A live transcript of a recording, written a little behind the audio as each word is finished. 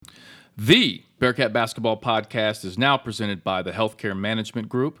The Bearcat Basketball Podcast is now presented by the Healthcare Management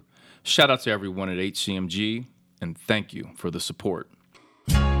Group. Shout out to everyone at HCMG, and thank you for the support.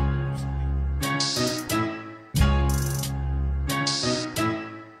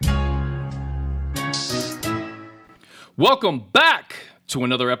 Welcome back to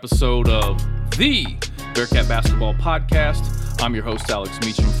another episode of the Bearcat Basketball Podcast. I'm your host, Alex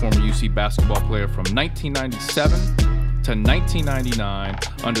Meacham, former UC basketball player from 1997 to 1999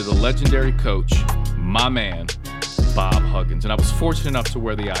 under the legendary coach, my man, Bob Huggins. And I was fortunate enough to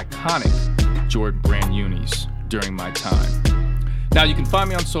wear the iconic Jordan Brand unis during my time. Now, you can find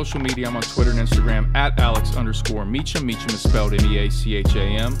me on social media. I'm on Twitter and Instagram at Alex_Meacham. Meacham is spelled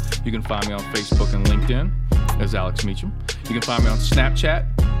M-E-A-C-H-A-M. You can find me on Facebook and LinkedIn as Alex Meacham. You can find me on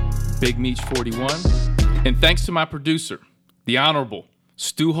Snapchat, BigMeach41. And thanks to my producer, the Honorable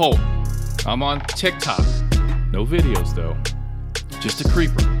Stu Holt, I'm on TikTok. No videos, though. Just a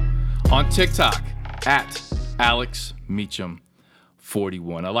creeper. On TikTok at Alex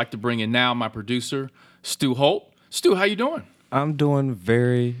Meacham41. I'd like to bring in now my producer, Stu Holt. Stu, how you doing? I'm doing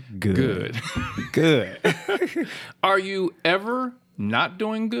very good. Good. Are you ever not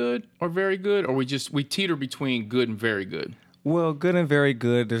doing good or very good, or we teeter between good and very good? Well, good and very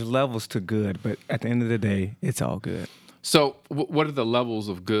good. There's levels to good, but at the end of the day, it's all good. So, what are the levels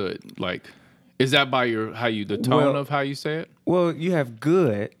of good? Like, is that by the tone of how you say it? Well, you have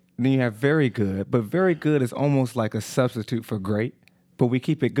good, then you have very good, but very good is almost like a substitute for great, but we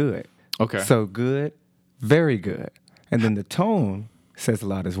keep it good. Okay. So good, very good. And then the tone says a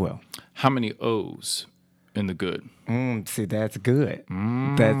lot as well. How many O's in the good? See, that's good.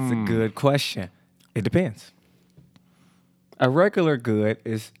 That's a good question. It depends. A regular good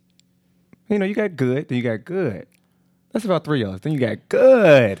is, you got good, then you got good. That's about 3 O's. Then you got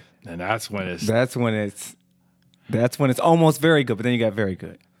good. And that's when it's almost very good, but then you got very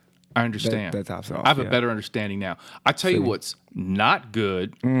good. I understand. That's how I have a better understanding now. I tell you what's not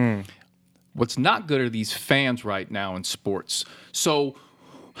good. What's not good are these fans right now in sports. So,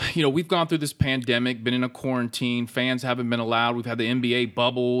 we've gone through this pandemic, been in a quarantine. Fans haven't been allowed. We've had the NBA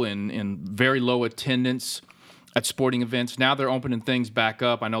bubble and very low attendance at sporting events. Now they're opening things back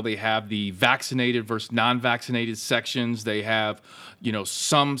up. I know they have the vaccinated versus non-vaccinated sections. They have,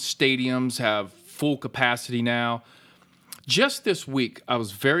 some stadiums have full capacity now. Just this week, I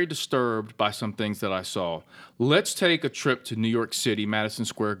was very disturbed by some things that I saw. Let's take a trip to New York City, Madison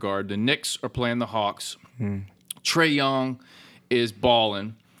Square Garden. The Knicks are playing the Hawks. Trae Young is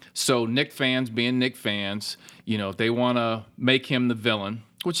balling. So Knicks fans, being Knicks fans, they want to make him the villain,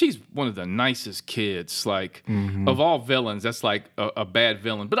 which he's one of the nicest kids. Like, of all villains, that's like a bad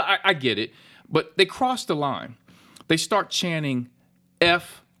villain. But I get it. But they cross the line. They start chanting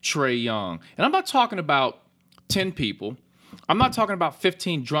F Trae Young. And I'm not talking about 10 people. I'm not talking about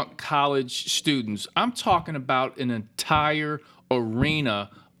 15 drunk college students. I'm talking about an entire arena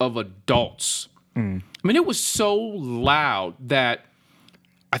of adults. I mean, it was so loud that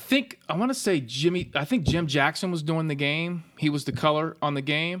I think Jim Jackson was doing the game. He was the color on the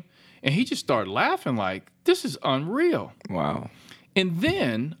game. And he just started laughing like, this is unreal. Wow. And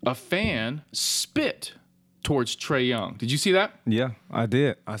then a fan spit towards Trae Young. Did you see that? Yeah, I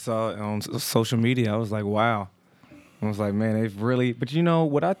did. I saw it on social media. I was like, wow. I was like, man, they've really... But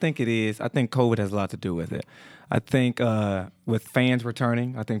what I think it is, I think COVID has a lot to do with it. I think with fans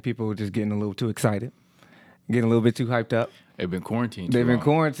returning, I think people were just getting a little too excited, getting a little bit too hyped up. They've been quarantined.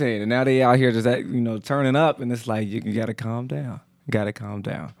 And now they out here just turning up, and it's like you got to calm down.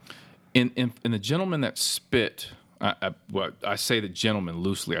 And the gentleman that spit, I say the gentleman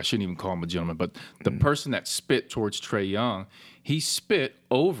loosely. I shouldn't even call him a gentleman, but the person that spit towards Trae Young, he spit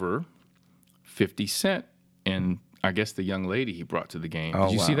over 50 Cent and I guess the young lady he brought to the game.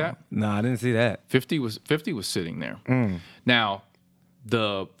 Did you see that? No, I didn't see that. 50 was sitting there. Now,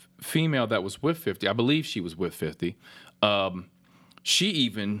 the female that was with 50, I believe she was with 50, she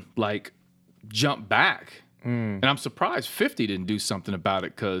even jumped back. And I'm surprised 50 didn't do something about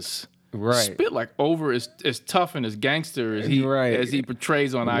it because spit over as tough and as gangster as he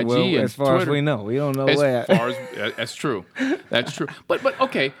portrays on IG and as far Twitter. As we know. We don't know That's true. That's true. But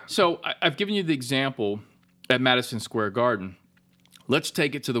okay, so I've given you the example at Madison Square Garden. Let's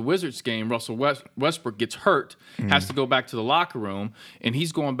take it to the Wizards game. Russell Westbrook gets hurt, has to go back to the locker room, and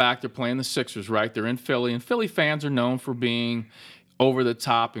he's going back. They're playing the Sixers, right? They're in Philly, and Philly fans are known for being over the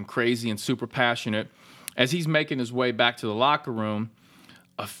top and crazy and super passionate. As he's making his way back to the locker room,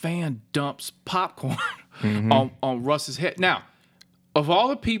 a fan dumps popcorn on Russ's head. Now, of all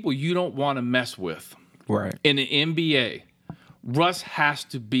the people you don't want to mess with in the NBA, Russ has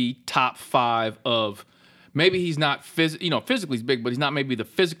to be top 5 of Maybe he's not physically he's big, but he's not maybe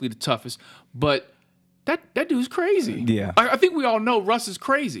physically the toughest. But that dude's crazy. Yeah. I think we all know Russ is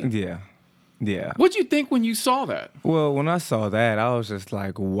crazy. Yeah. Yeah. What'd you think when you saw that? Well, when I saw that, I was just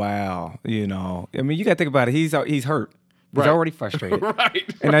like, wow. You know, I mean, you got to think about it. He's hurt. He's already frustrated. Right.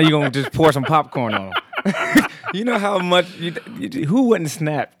 And now you're going to just pour some popcorn on him. You know how much, who wouldn't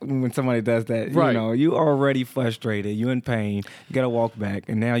snap when somebody does that? Right. You know, you already frustrated. You in pain. You got to walk back.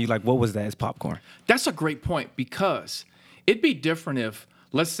 And now you're like, what was that? It's popcorn. That's a great point because it'd be different if,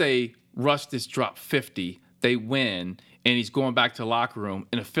 let's say, Russ just dropped 50, they win, and he's going back to the locker room,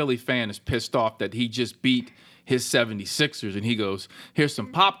 and a Philly fan is pissed off that he just beat his 76ers, and he goes, here's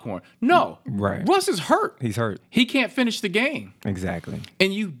some popcorn. No. Right. Russ is hurt. He's hurt. He can't finish the game. Exactly.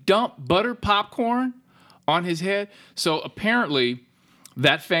 And you dump butter popcorn on his head. So apparently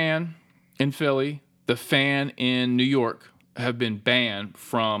that fan in Philly, the fan in New York have been banned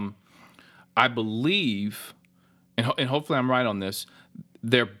from, I believe, and hopefully I'm right on this,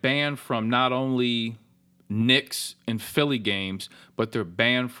 they're banned from not only Knicks and Philly games, but they're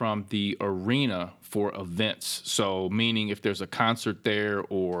banned from the arena for events. So meaning if there's a concert there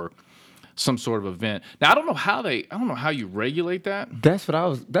or some sort of event. Now I don't know how you regulate that. That's what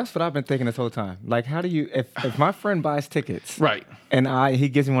I've been thinking this whole time. Like, how do you if my friend buys tickets, Right, and he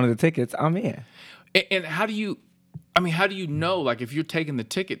gives me one of the tickets, I'm in. and how do you know, like, if you're taking the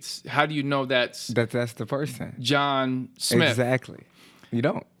tickets, how do you know that's the person? John Smith? Exactly. You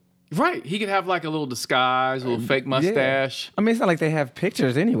don't. Right. He could have like a little disguise, a little fake mustache. Yeah. I mean, it's not like they have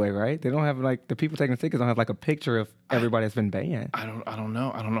pictures anyway, right? They don't have like the people taking the tickets don't have like a picture of everybody that's been banned. I don't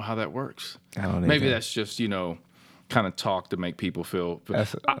know. I don't know how that works. I don't know. Maybe that's just, kind of talk to make people feel.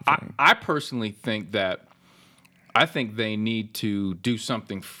 I personally think that they need to do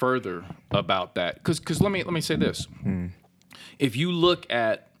something further about that. Because let me say this. If you look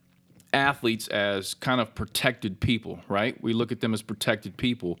at athletes as kind of protected people, right? We look at them as protected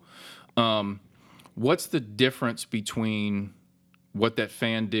people. What's the difference between what that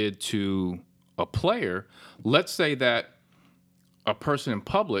fan did to a player? Let's say that a person in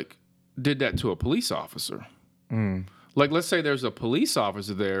public did that to a police officer. Like, let's say there's a police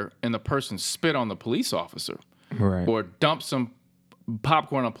officer there and the person spit on the police officer, right, or dumped some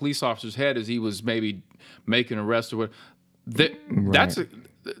popcorn on a police officer's head as he was maybe making an arrest or whatever.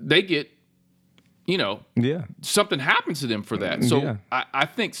 They get, something happens to them for that. So I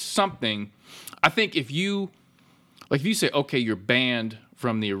think if you say, okay, you're banned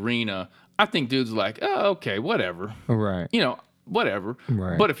from the arena, I think dudes are like, oh, okay, whatever. Right. Whatever.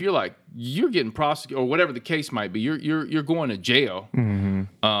 Right. But if you're like, you're getting prosecuted or whatever the case might be, you're going to jail. Mm-hmm.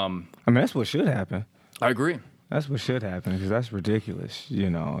 I mean, that's what should happen. I agree. That's what should happen because that's ridiculous. I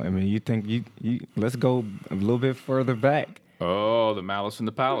mean, you think let's go a little bit further back. Oh, the malice in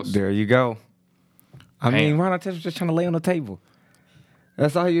the palace. There you go. I mean, Ron Artest was just trying to lay on the table.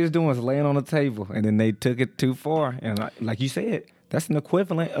 That's all he was doing was laying on the table, and then they took it too far. And like you said, that's an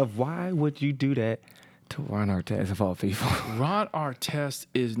equivalent of why would you do that to Ron Artest of all people? Ron Artest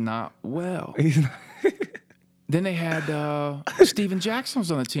is not well. He's not. Then they had Steven Jackson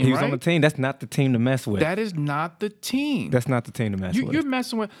was on the team, He was right? on the team. That's not the team to mess with. That is not the team. That's not the team to mess with. You're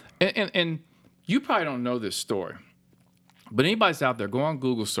messing with, and you probably don't know this story, but anybody's out there, go on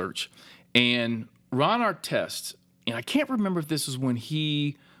Google search, and Ron Artest, and I can't remember if this was when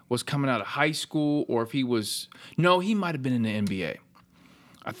he was coming out of high school or if he might have been in the NBA.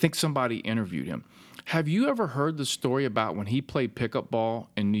 I think somebody interviewed him. Have you ever heard the story about when he played pickup ball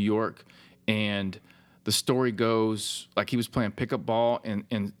in New York, and the story goes like he was playing pickup ball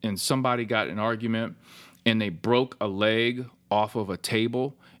and somebody got in an argument and they broke a leg off of a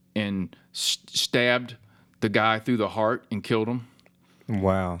table and stabbed the guy through the heart and killed him?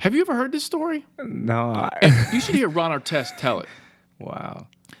 Wow. Have you ever heard this story? No. You should hear Ron Artest tell it. Wow.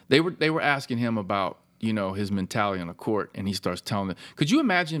 They were asking him about, his mentality on the court, and he starts telling them. Could you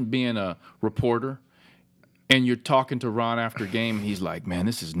imagine being a reporter and you're talking to Ron after a game, and he's like, man,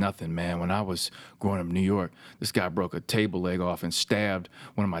 this is nothing, man. When I was growing up in New York, this guy broke a table leg off and stabbed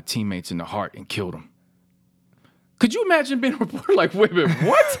one of my teammates in the heart and killed him. Could you imagine being a reporter like, wait a minute,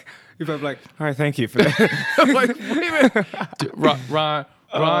 what? You're probably like, all right, thank you for that. Like, wait a minute. Dude,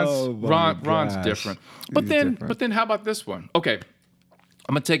 Ron's different. But then how about this one? Okay,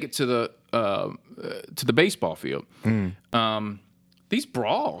 I'm gonna take it to the baseball field. These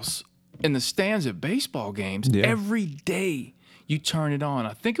brawls in the stands at baseball games, every day you turn it on.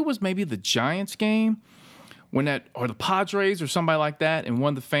 I think it was maybe the Giants game or the Padres or somebody like that, and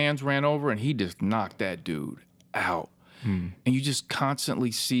one of the fans ran over and he just knocked that dude out. And you just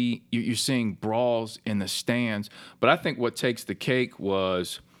constantly you're seeing brawls in the stands. But I think what takes the cake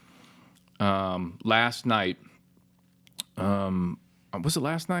was last night. Was it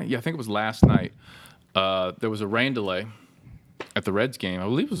last night? Yeah, I think it was last night. There was a rain delay at the Reds game. I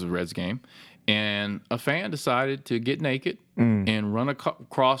believe it was the Reds game. And a fan decided to get naked and run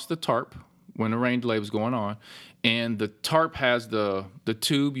across the tarp when the rain delay was going on. And the tarp has the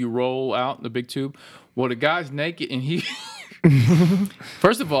tube you roll out, the big tube. Well, the guy's naked, and he...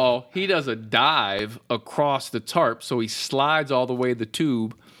 First of all, he does a dive across the tarp, so he slides all the way to the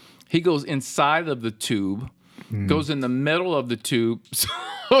tube. He goes inside of the tube, goes in the middle of the tube, so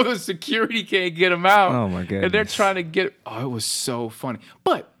the security can't get him out. Oh, my goodness. And they're trying to get... Oh, it was so funny.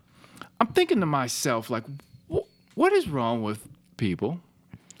 But I'm thinking to myself, like, what is wrong with people?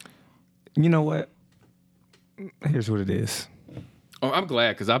 You know what? Here's what it is. Oh, I'm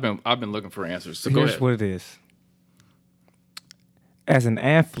glad, because I've been looking for answers. So go ahead. Here's what it is. As an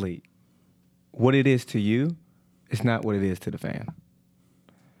athlete, what it is to you is not what it is to the fan.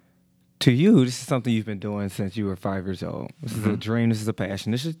 To you, this is something you've been doing since you were 5 years old. This is a dream. This is a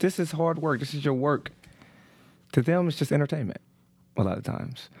passion. This is hard work. This is your work. To them, it's just entertainment a lot of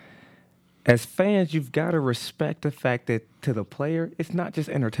times. As fans, you've got to respect the fact that to the player, it's not just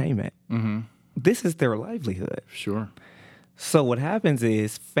entertainment. This is their livelihood. Sure. So what happens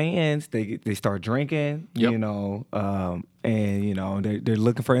is fans, they start drinking, Yep. And they're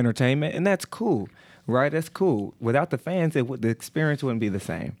looking for entertainment, and that's cool, right? That's cool. Without the fans, the experience wouldn't be the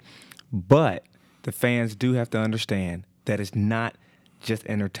same. But the fans do have to understand that it's not just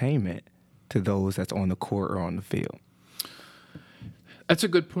entertainment to those that's on the court or on the field. That's a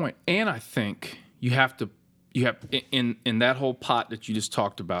good point. And I think you have in that whole pot that you just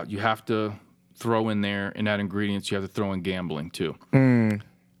talked about, you have to throw in there, in that ingredients, you have to throw in gambling too.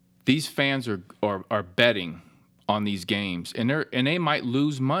 These fans are betting on these games, and they might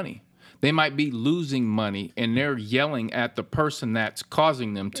lose money. They might be losing money, and they're yelling at the person that's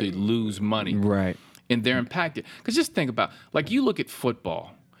causing them to lose money. Right. And they're impacted. Because just think about, like, you look at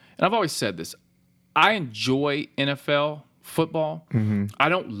football, and I've always said this, I enjoy NFL football. I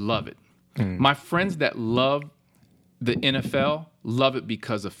don't love it. My friends that love the NFL love it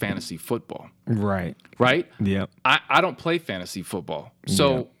because of fantasy football. Right. Right? Yep. I don't play fantasy football.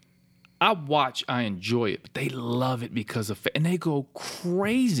 So I enjoy it, but they love it because of and they go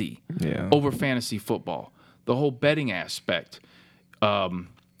crazy over fantasy football. The whole betting aspect.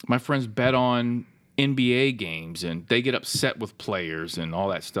 My friends bet on NBA games, and they get upset with players and all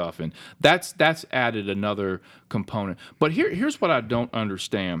that stuff, and that's added another component. But here's what I don't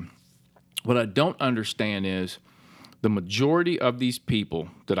understand. What I don't understand is the majority of these people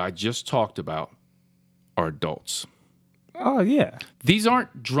that I just talked about are adults. Oh, yeah. These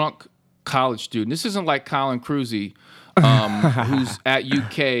aren't drunk college students. This isn't like Colin Cruzy, who's at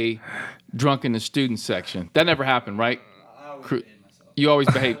UK drunk in the student section. That never happened, right? I always behave myself. You always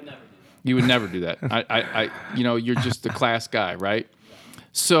behave. I would never do that. You would never do that. You're just a class guy, right?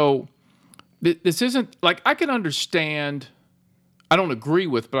 So this isn't like I can understand. I don't agree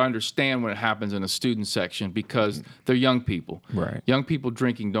with, but I understand when it happens in a student section because they're young people. Right. Young people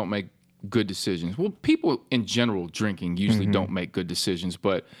drinking don't make good decisions. Well, people in general drinking usually don't make good decisions,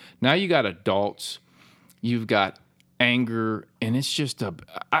 but now you got adults, you've got anger, and it's just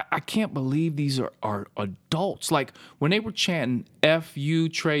I can't believe these are adults. Like when they were chanting F you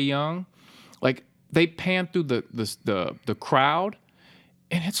Trae Young, like they panned through the crowd,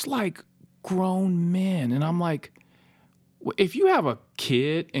 and it's like grown men, and I'm like, if you have a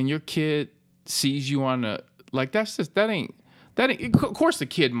kid and your kid sees you on a that ain't. Of course, the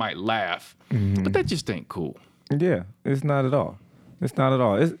kid might laugh, but that just ain't cool. Yeah, it's not at all. It's not at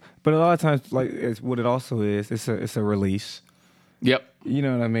all. But a lot of times, like, it's what it also is. It's a release. Yep. You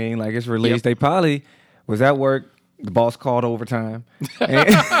know what I mean? Like, it's released. Yep. They probably was at work. The boss called overtime.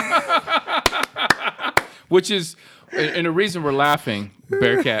 Which is, and the reason we're laughing,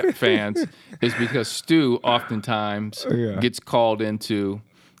 Bearcat fans, is because Stu oftentimes gets called into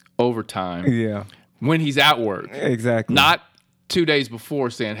overtime. Yeah. When he's at work. Exactly. Not 2 days before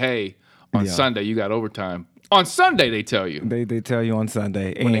saying, hey, on Sunday you got overtime. On Sunday they tell you. They tell you on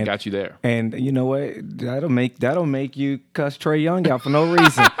Sunday. When they got you there. And you know what? That'll make you cuss Trae Young out for no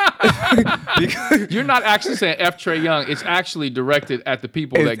reason. Because you're not actually saying F Trae Young. It's actually directed at the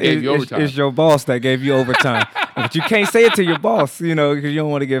people that gave you overtime. It's your boss that gave you overtime. But you can't say it to your boss, because you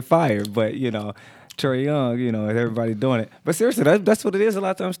don't want to get fired. But, Trae Young, everybody doing it. But seriously, that's what it is a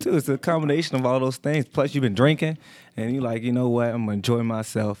lot of times too. It's a combination of all those things. Plus, you've been drinking, and you're like, you know what? I'm gonna enjoy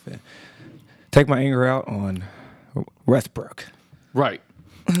myself and take my anger out on Westbrook. Right.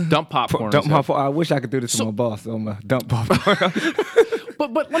 Dump popcorn. I wish I could do this to my boss. So I'm gonna dump popcorn.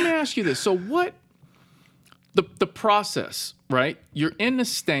 But let me ask you this. So what? The process, right? You're in the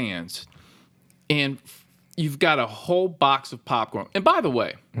stands. and you've got a whole box of popcorn. And by the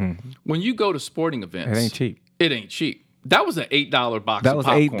way, when you go to sporting events, It ain't cheap. It ain't cheap. That was an $8 box That of was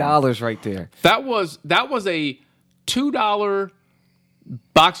popcorn. $8 right there. That was a $2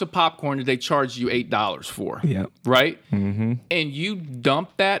 box of popcorn that they charged you $8 for. Yep. Right? Mm-hmm. And you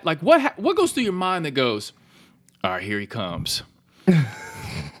dump that. Like, what goes through your mind that goes, all right, here he comes.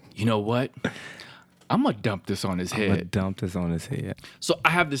 You know what? I'm gonna dump this on his head. So I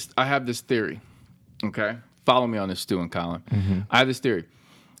have this theory. Okay, follow me on this, Stu and Colin. Mm-hmm. I have this theory.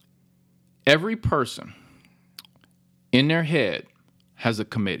 Every person in their head has a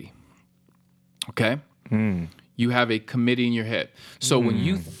committee. Okay, you have a committee in your head. So when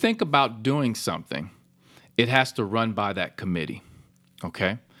you think about doing something, it has to run by that committee.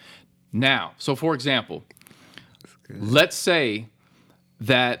 Okay. Now, so for example, let's say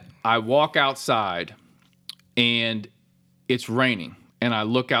that I walk outside and it's raining and I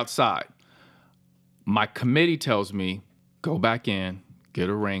look outside. My committee tells me, go back in, get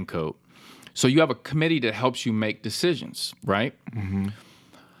a raincoat. So you have a committee that helps you make decisions, right? Mm-hmm.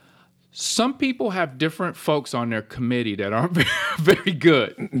 Some people have different folks on their committee that aren't very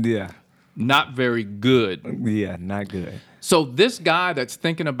good. Yeah. Not very good. Yeah, not good. So this guy that's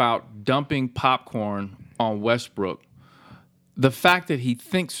thinking about dumping popcorn on Westbrook, the fact that he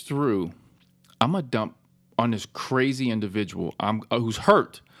thinks through, I'm going to dump on this crazy individual who's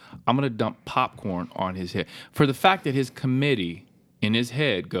hurt. I'm going to dump popcorn on his head. For the fact that his committee in his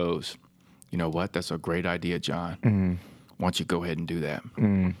head goes, you know what? That's a great idea, John. Mm. Why don't you go ahead and do that?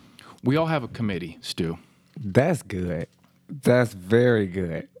 Mm. We all have a committee, Stu. That's good. That's very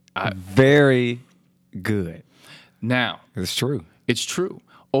good. Very good. Now, it's true. It's true.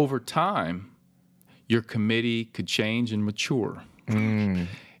 Over time, your committee could change and mature. And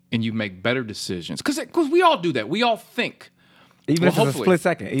you make better decisions. Because we all do that. We all think. Even if it's a split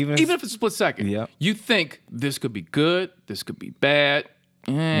second. Even if it's a split second. Yep. You think this could be good, this could be bad,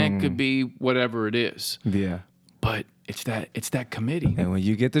 it could be whatever it is. Yeah. But it's that committee. And when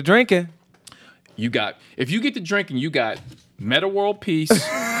you get to drinking, if you get to drinking, you got Meta World Peace,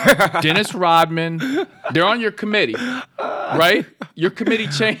 Dennis Rodman. They're on your committee, right? Your committee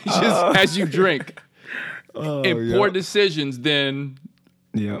changes as you drink. Poor decisions then.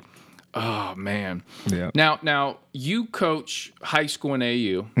 Yep. Oh man. Yeah. Now you coach high school and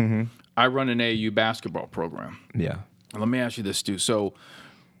AAU. Mm-hmm. I run an AAU basketball program. Yeah. Let me ask you this, Stu. So,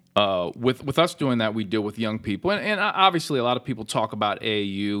 with us doing that, we deal with young people, and obviously a lot of people talk about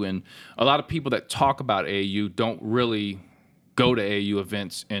AAU, and a lot of people that talk about AAU don't really go to AAU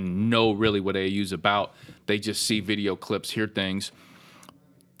events and know really what AAU is about. They just see video clips, hear things.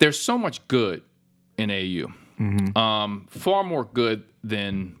 There's so much good in AAU, far more good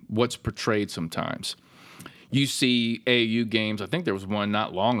than what's portrayed sometimes. You see AAU games. I think there was one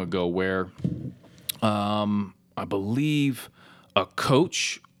not long ago where I believe a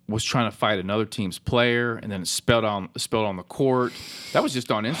coach was trying to fight another team's player, and then it spilled on the court. That was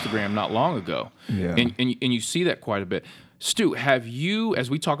just on Instagram not long ago. Yeah. And you see that quite a bit. Stu, have you, as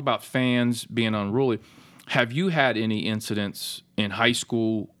we talk about fans being unruly, have you had any incidents in high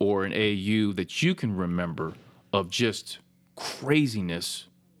school or in AAU that you can remember of just craziness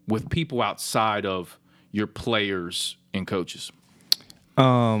with people outside of your players and coaches?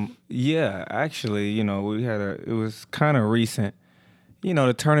 Yeah, actually, it was kind of recent.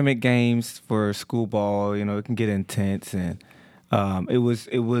 The tournament games for school ball, it can get intense, and it was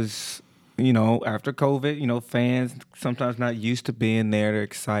after COVID, fans sometimes not used to being there, they're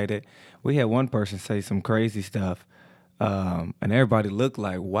excited. We had one person say some crazy stuff, and everybody looked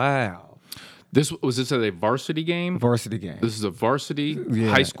like, wow. Was this at a varsity game? Varsity game. This is a varsity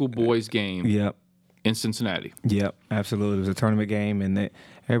high school boys game. Yep. In Cincinnati. Yep, absolutely. It was a tournament game, and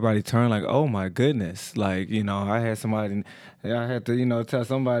everybody turned like, oh, my goodness. Like, I had to, tell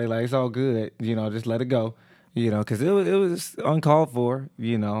somebody, like, it's all good, just let it go, because it was uncalled for,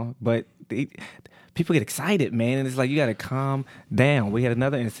 but people get excited, man, and it's like you got to calm down. We had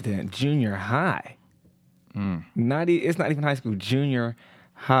another incident, junior high. It's not even high school, junior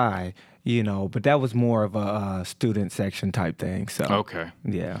high. But that was more of a student section type thing. So okay,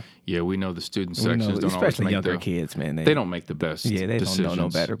 yeah, we know the student sections don't especially always younger kids, man. They don't make the best. Yeah, they decisions. don't know no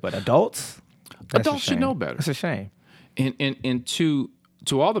better. But adults should know better. It's a shame. And to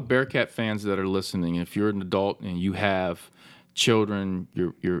all the Bearcat fans that are listening, if you're an adult and you have children,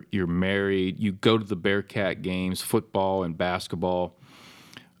 you're married, you go to the Bearcat games, football and basketball.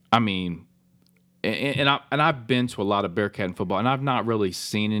 I mean. And I've been to a lot of Bearcat and football, and I've not really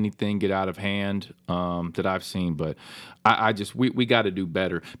seen anything get out of hand that I've seen. But we got to do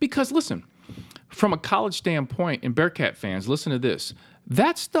better because listen, from a college standpoint, and Bearcat fans, listen to this: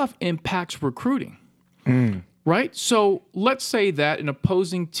 that stuff impacts recruiting, right? So let's say that an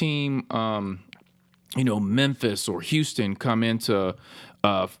opposing team, Memphis or Houston come into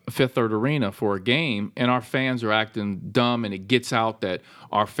Fifth Third Arena for a game, and our fans are acting dumb, and it gets out that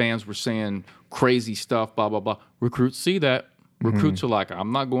our fans were saying crazy stuff, blah, blah, blah. Recruits see that. Recruits are like,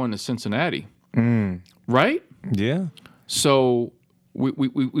 I'm not going to Cincinnati, right? Yeah. So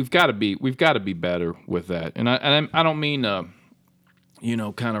we've got to be better with that, and I don't mean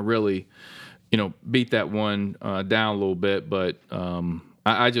kind of really beat that one down a little bit, but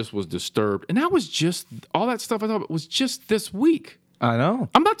I just was disturbed, and that was just all that stuff I thought was just this week. I know.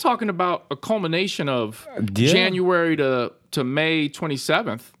 I'm not talking about a culmination of January to May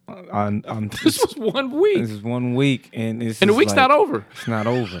 27th. This was 1 week. This is 1 week, and the week's not over. It's not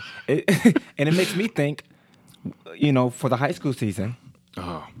over. And it makes me think, for the high school season.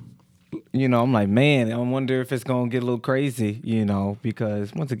 Oh. I'm like, man, I wonder if it's gonna get a little crazy.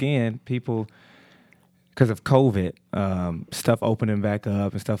 Because once again, people, because of COVID, stuff opening back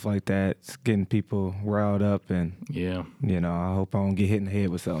up and stuff like that, it's getting people riled up, and I hope I don't get hit in the head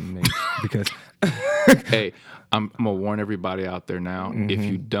with something, man, because hey, I'm gonna warn everybody out there now. If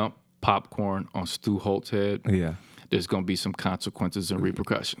you dump popcorn on Stu Holt's head, there's gonna be some consequences and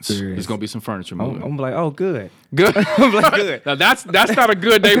repercussions. There's gonna be some furniture moving. I'm like, oh, good. I'm like, good. Now that's not a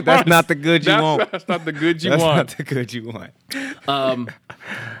good day. That's not the good you want. That's not the good you want. That's not the good you want.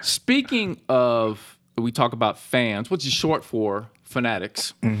 Speaking of, we talk about fans, which is short for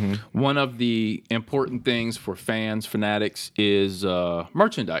fanatics. One of the important things for fans, fanatics, is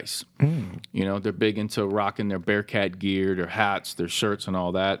merchandise. They're big into rocking their Bearcat gear, their hats, their shirts, and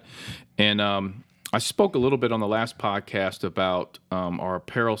all that. And I spoke a little bit on the last podcast about our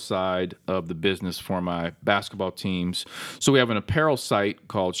apparel side of the business for my basketball teams. So we have an apparel site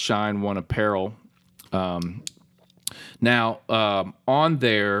called Shine One Apparel. Now, on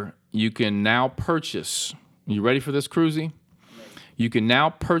there, you can now purchase. You ready for this, Cruzy? You can now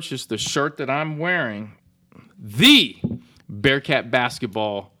purchase the shirt that I'm wearing, the Bearcat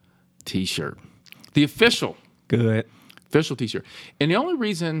basketball T-shirt, the official T-shirt. And the only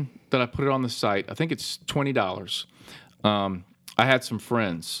reason that I put it on the site, I think it's $20. I had some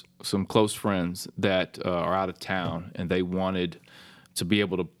friends, some close friends that are out of town, and they wanted to be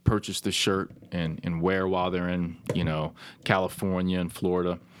able to purchase the shirt and wear while they're in, California and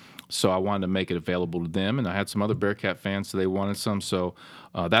Florida. So I wanted to make it available to them, and I had some other Bearcat fans, so they wanted some. So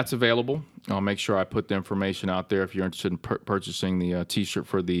that's available. I'll make sure I put the information out there if you're interested in purchasing the T-shirt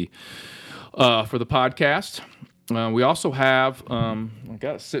for the podcast. We also have, I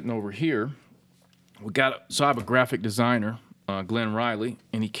got it sitting over here. So I have a graphic designer, Glenn Riley,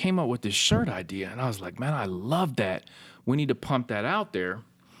 and he came up with this shirt idea, and I was like, man, I love that. We need to pump that out there.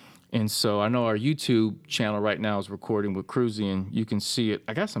 And so I know our YouTube channel right now is recording with Cruzy, and you can see it.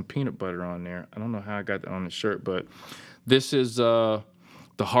 I got some peanut butter on there. I don't know how I got that on the shirt, but this is the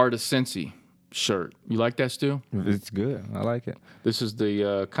Heart of Cincy shirt. You like that, Stu? It's good. I like it. This is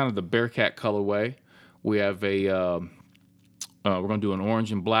the kind of the Bearcat colorway. We have we're going to do an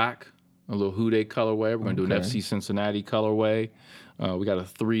orange and black, a little Houday colorway. We're going to do an FC Cincinnati colorway. We got a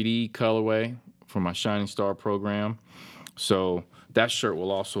 3D colorway for my Shining Star program. So that shirt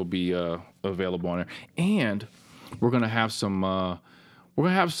will also be available on there. And we're going to have some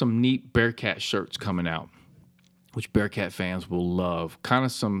neat Bearcat shirts coming out, which Bearcat fans will love. Kind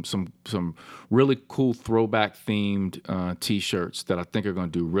of some really cool throwback themed T-shirts that I think are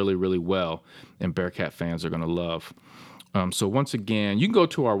going to do really, really well, and Bearcat fans are going to love. So once again, you can go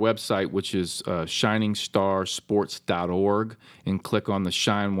to our website, which is shiningstarsports.org, and click on the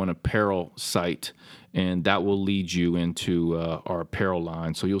Shine One Apparel site, and that will lead you into our apparel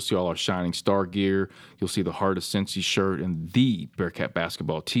line. So you'll see all our Shining Star gear. You'll see the Heart of Cincy shirt and the Bearcat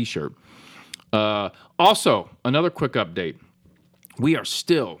basketball T-shirt. Also, another quick update. We are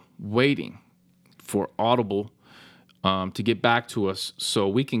still waiting for Audible to get back to us so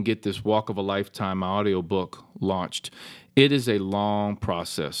we can get this Walk of a Lifetime audiobook launched. It is a long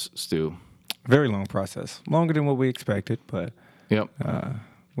process, Stu. Very long process. Longer than what we expected, but yep.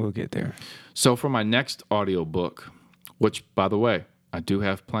 We'll get there. So for my next audiobook, which, by the way, I do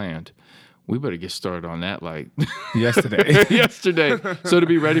have planned, we better get started on that like yesterday. So to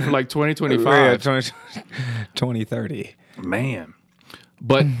be ready for like 2025. 2030. Man.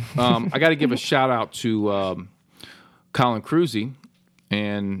 But I got to give a shout out to Colin Cruzy,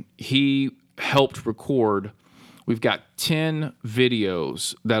 and he helped record. We've got 10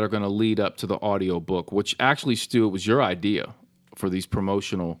 videos that are going to lead up to the audiobook, which actually, Stu, it was your idea for these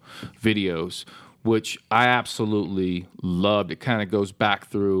promotional videos, which I absolutely loved. It kind of goes back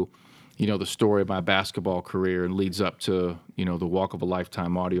through, the story of my basketball career and leads up to, the Walk of a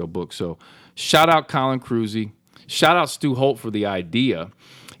Lifetime audiobook. So shout out Colin Cruzy. Shout out Stu Holt for the idea.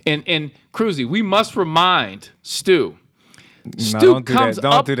 And Cruzy, we must remind Stu. No, don't do that.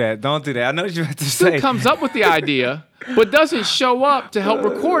 Don't do that. Don't do that. I know what you have to say. Stu comes up with the idea, but doesn't show up to help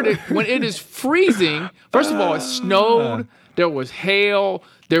record it when it is freezing. First of all, it snowed. There was hail.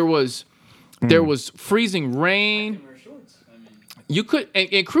 There was freezing rain. You could and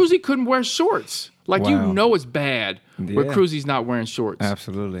Cruzy couldn't wear shorts. Like it's bad where Cruzy's not wearing shorts.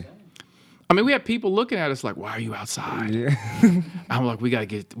 Absolutely. I mean, we had people looking at us like, "Why are you outside?" Yeah. I'm like,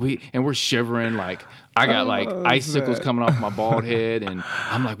 and we're shivering. Like, I got icicles coming off my bald head, and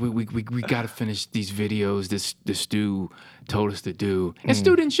I'm like, we got to finish these videos. This Stu told us to do, and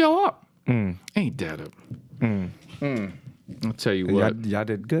Stu didn't show up. Ain't that a? I'll tell you what. Y'all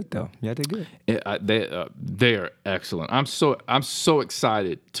did good though. Y'all did good. They are excellent. I'm so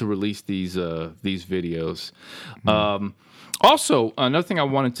excited to release these videos. Also, another thing I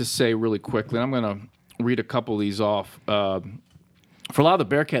wanted to say really quickly, and I'm going to read a couple of these off. For a lot of the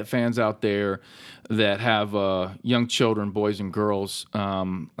Bearcat fans out there that have young children, boys and girls, I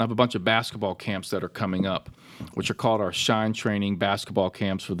have a bunch of basketball camps that are coming up, which are called our Shine Training basketball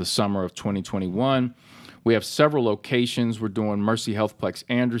camps for the summer of 2021. We have several locations. We're doing Mercy Healthplex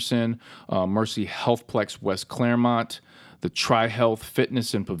Anderson, Mercy Healthplex West Claremont, the Tri-Health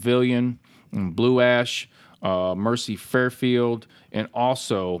Fitness and Pavilion in Blue Ash, Mercy Fairfield, and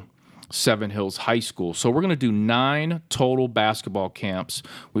also Seven Hills High School. So we're going to do 9 total basketball camps.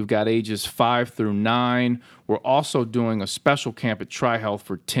 We've got ages 5 through 9. We're also doing a special camp at Tri-Health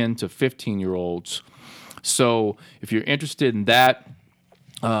for 10 to 15-year-olds. So if you're interested in that,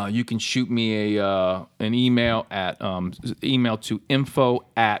 you can shoot me an email at email to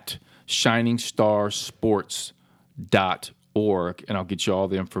info@shiningstarsports.org, and I'll get you all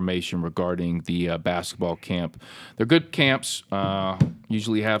the information regarding the basketball camp. They're good camps.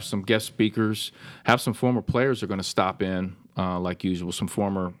 Usually have some guest speakers, have some former players that are going to stop in, like usual, some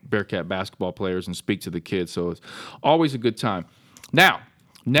former Bearcat basketball players, and speak to the kids. So it's always a good time. Now,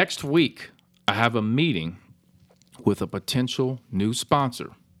 next week, I have a meeting with a potential new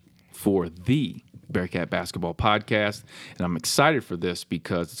sponsor for the Bearcat Basketball Podcast. And I'm excited for this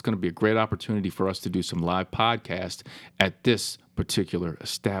because it's going to be a great opportunity for us to do some live podcast at this particular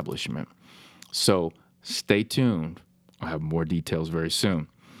establishment. So stay tuned. I'll have more details very soon.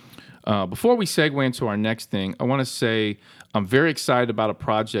 Before we segue into our next thing, I want to say I'm very excited about a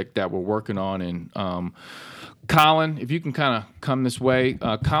project that we're working on. And Colin, if you can kind of come this way,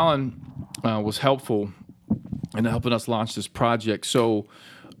 Colin was helpful in helping us launch this project. So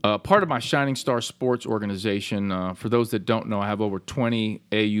part of my Shining Star Sports organization, for those that don't know, I have over 20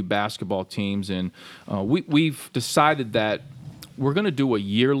 AU basketball teams, and we've decided that we're going to do a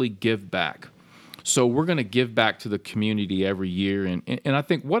yearly give back. So we're going to give back to the community every year, and I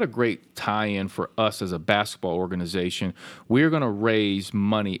think what a great tie-in for us as a basketball organization. We're going to raise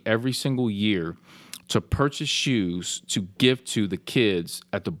money every single year to purchase shoes to give to the kids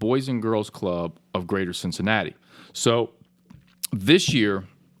at the Boys and Girls Club of Greater Cincinnati. So this year,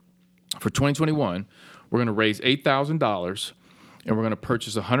 for 2021, we're going to raise $8,000, and we're going to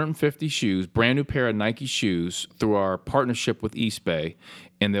purchase 150 shoes, brand new pair of Nike shoes, through our partnership with East Bay,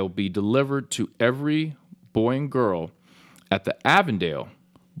 and they'll be delivered to every boy and girl at the Avondale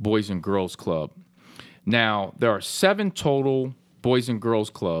Boys and Girls Club. Now, there are 7 total Boys and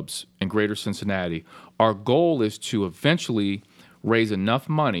Girls Clubs in Greater Cincinnati. Our goal is to eventually raise enough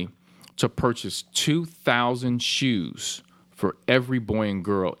money to purchase 2,000 shoes for every boy and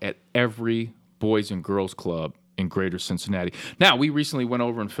girl at every Boys and Girls Club in Greater Cincinnati. Now, we recently went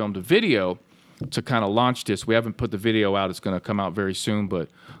over and filmed a video to kind of launch this. We haven't put the video out. It's going to come out very soon. But,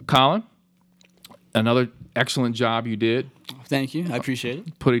 Colin, another excellent job you did. Thank you. I appreciate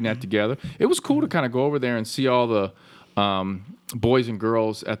it. Putting that together. It was cool to kind of go over there and see all the boys and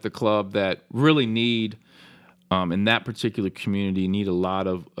girls at the club that really need, in that particular community, need a lot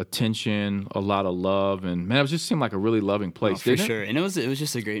of attention, a lot of love, and man, it just seemed like a really loving place. For sure, and it was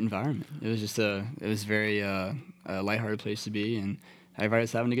just a great environment. It was very a lighthearted place to be, and everybody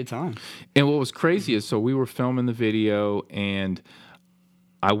was having a good time. And what was crazy is, so we were filming the video, and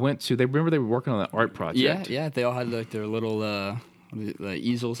I went to. They were working on that art project. Yeah. They all had like their little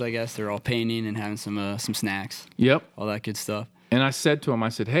easels, I guess. They're all painting and having some snacks. Yep. All that good stuff. And I said to him,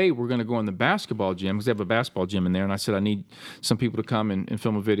 hey, we're going to go in the basketball gym, because they have a basketball gym in there. And I said, I need some people to come and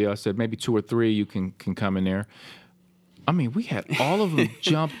film a video. I said, maybe 2 or 3 you can come in there. I mean, we had all of them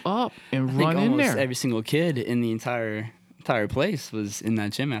jump up and run in there. Every single kid in the entire place was in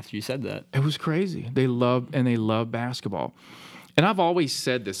that gym after you said that. It was crazy. They love basketball. And I've always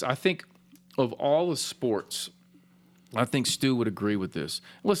said this. I think of all the sports, I think Stu would agree with this.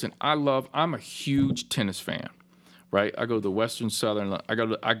 Listen, I'm a huge tennis fan, right? I go to the Western Southern. I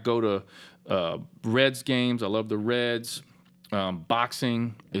go to Reds games. I love the Reds.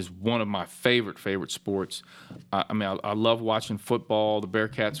 Boxing is one of my favorite sports. I love watching football, the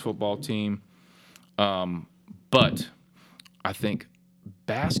Bearcats football team. But I think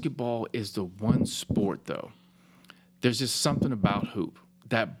basketball is the one sport, though. There's just something about hoop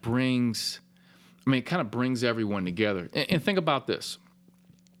that it kind of brings everyone together. And think about this.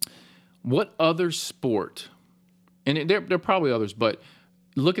 What other sport, and there are probably others, but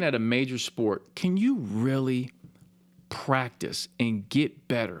looking at a major sport, can you really practice and get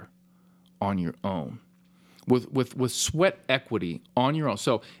better on your own with sweat equity on your own?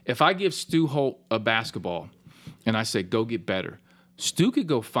 So if I give Stu Holt a basketball and I say, go get better, Stu could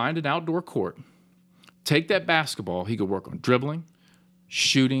go find an outdoor court, take that basketball. He could work on dribbling,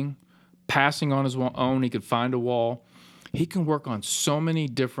 shooting, passing on his own. He could find a wall. He can work on so many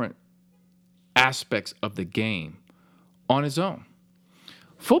different aspects of the game on his own.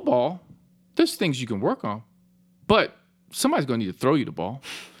 Football, there's things you can work on, but somebody's going to need to throw you the ball.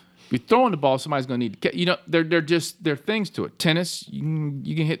 If you're throwing the ball, somebody's going to need to, there are things to it. Tennis, you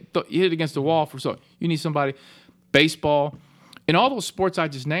can hit it against the wall you need somebody. Baseball, and all those sports I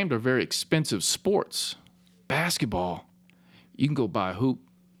just named are very expensive sports. Basketball, you can go buy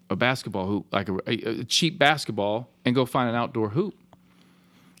a basketball hoop, like a cheap basketball, and go find an outdoor hoop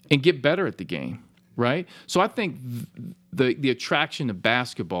and get better at the game, right? So I think the attraction to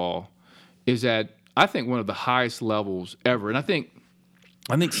basketball is at, I think, one of the highest levels ever. And I think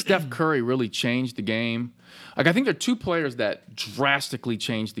Steph Curry really changed the game. Like, I think there are two players that drastically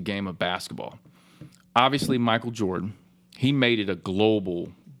changed the game of basketball. Obviously, Michael Jordan. He made it a global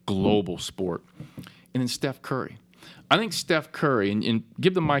sport. And then Steph Curry. I think Steph Curry, and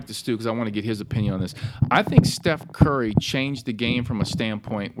give the mic to Stu because I want to get his opinion on this. I think Steph Curry changed the game from a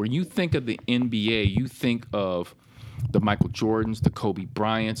standpoint where you think of the NBA, you think of the Michael Jordans, the Kobe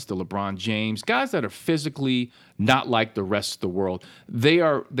Bryants, the LeBron James, guys that are physically not like the rest of the world. They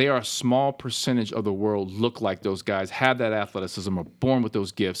are a small percentage of the world look like those guys, have that athleticism, are born with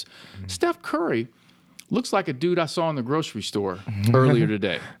those gifts. Mm-hmm. Steph Curry looks like a dude I saw in the grocery store earlier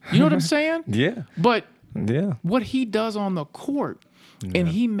today. You know what I'm saying? Yeah. But what he does on the court, and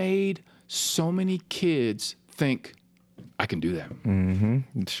he made so many kids think, I can do that.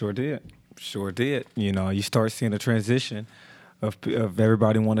 Mm-hmm. Sure did. You start seeing a transition of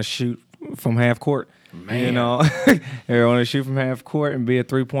everybody want to shoot from half court. Man. Everyone want to shoot from half court and be a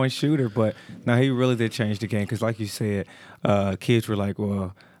 3-point shooter. But now he really did change the game because, like you said, kids were like,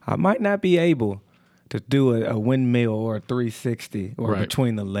 well, I might not be able to do a windmill or a 360 or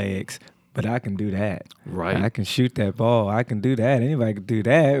between the legs, but I can do that. Right. I can shoot that ball. I can do that. Anybody can do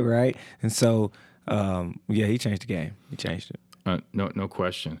that, right? And so, he changed the game. He changed it. No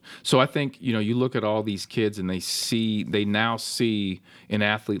question. So I think, you look at all these kids and they now see an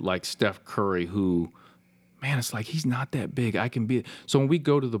athlete like Steph Curry who, man, it's like he's not that big. I can be. So when we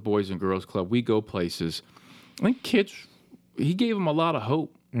go to the Boys and Girls Club, we go places. I think kids, he gave them a lot of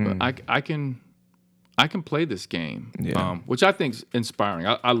hope. I can play this game, which I think is inspiring.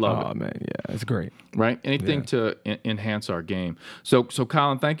 I love it. Oh, man, yeah, it's great. Right? Anything to enhance our game. So,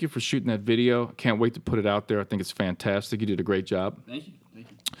 Colin, thank you for shooting that video. Can't wait to put it out there. I think it's fantastic. You did a great job. Thank you.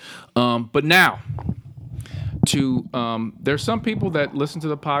 But now, there's some people that listen to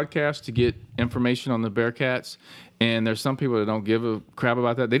the podcast to get information on the Bearcats, and there's some people that don't give a crap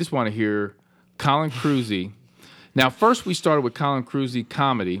about that. They just want to hear Colin Cruzy. Now, first we started with Colin Cruzy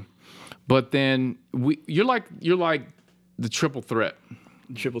comedy. But then you're like the triple threat.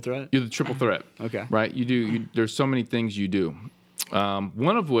 Triple threat? You're the triple threat. Okay. Right? There's so many things you do.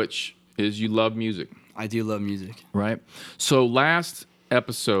 One of which is you love music. I do love music. Right? So last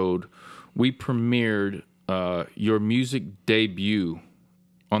episode, we premiered your music debut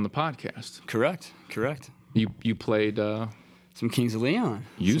on the podcast. Correct. You played... some Kings of Leon.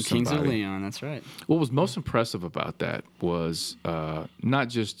 Kings of Leon, that's right. What was most impressive about that was not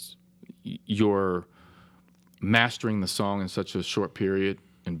just... you're mastering the song in such a short period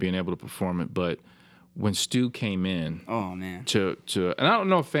and being able to perform it, but when Stu came in, oh man, and I don't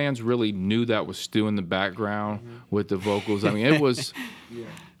know if fans really knew that was Stu in the background with the vocals. I mean, it was,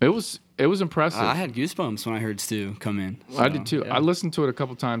 it was impressive. I had goosebumps when I heard Stu come in. So, I did too. Yeah. I listened to it a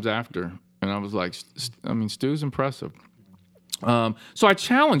couple times after, and I was like, Stu's impressive. So I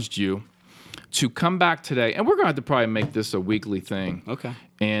challenged you to come back today, and we're going to have to probably make this a weekly thing. Okay.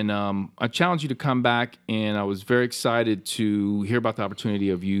 And I challenged you to come back, and I was very excited to hear about the opportunity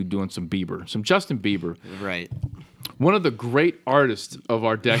of you doing some Justin Bieber. Right. One of the great artists of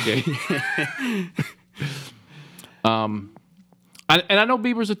our decade. And I know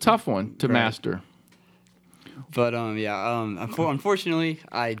Bieber's a tough one to master. But unfortunately,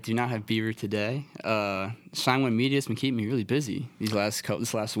 I do not have Bieber today. Sign Media's been keeping me really busy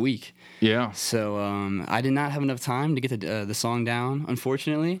this last week. Yeah. So I did not have enough time to get the song down,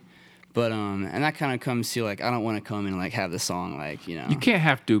 unfortunately. But and that kind of comes to like I don't want to come and like have the song like you know. You can't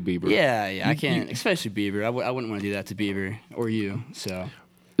have to Bieber. Yeah, I can't, especially Bieber. I wouldn't want to do that to Bieber or you. So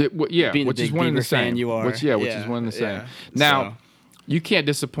which is one and the same. You are. Which is one and the same. Now, you can't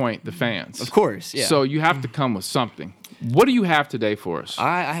disappoint the fans. Of course, yeah. So you have to come with something. What do you have today for us?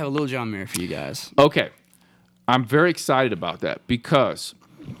 I have a little John Mayer for you guys. Okay, I'm very excited about that because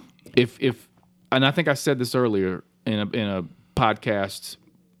if and I think I said this earlier in a podcast.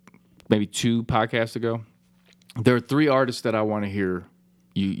 Maybe 2 podcasts ago, there are 3 artists that I want to hear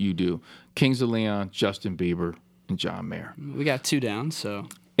you do: Kings of Leon, Justin Bieber, and John Mayer. We got 2 down, so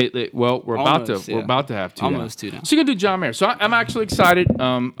we're about to have 2 almost down. 2 down. So you're gonna do John Mayer. So I'm actually excited.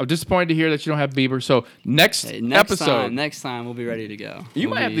 I'm disappointed to hear that you don't have Bieber. So next episode, next time we'll be ready to go. You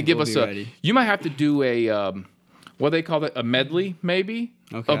might have to give us you might have to do a what they call it, a medley maybe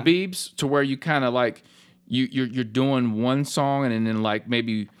of Biebs, to where you kind of like you're doing one song and then like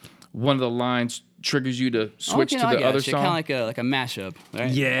maybe one of the lines triggers you to switch to the other song. Kind of like a mashup,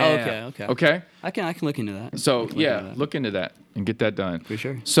 right? Yeah. Okay. I can look into that. So look into that and get that done. For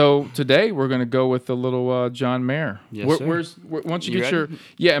sure. So today we're going to go with a little John Mayer. Yes, sir. Once you get your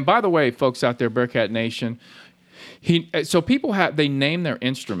and by the way, folks out there, Bearcat Nation, so people they name their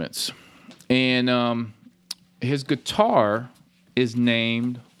instruments, and his guitar is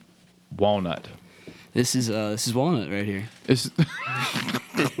named Walnut. This is Walnut right here.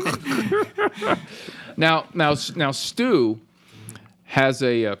 Now Stu has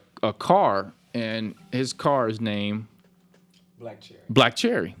a car, and his car is named Black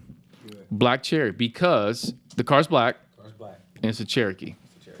Cherry. Black Cherry because the car's black. And it's a Cherokee.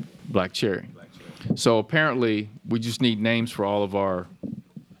 Black Cherry. So apparently we just need names for all of our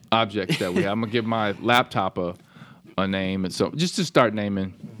objects that we have. I'm gonna give my laptop a name, and so just to start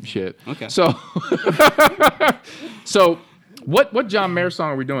naming shit. Okay. So what John Mayer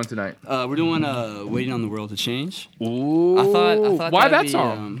song are we doing tonight? We're doing "Waiting on the World to Change." Ooh. I thought why that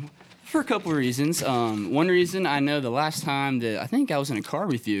song? For a couple of reasons. One reason, I know the last time that I think I was in a car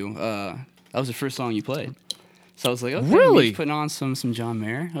with you, that was the first song you played. So I was like, okay, really? Putting on some John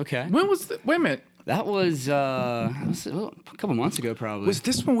Mayer. Okay. When was wait a minute. That was a couple months ago, probably. Was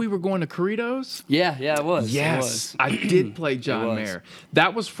this when we were going to Corritos? Yeah, it was. Yes, it was. I did play John Mayer.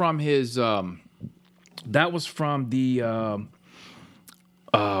 That was from his. That was from the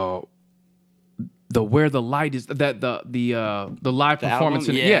Where the Light Is, that the live performance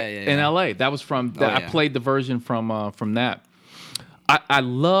in LA. That was from I played the version from that. I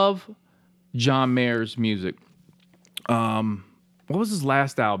love John Mayer's music. What was his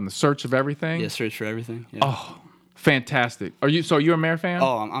last album? The Search of Everything? Yeah, Search for Everything. Yeah. Oh, fantastic. You're a Mayer fan?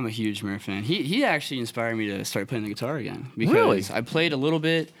 Oh, I'm a huge Mayer fan. He actually inspired me to start playing the guitar again. Because really? I played a little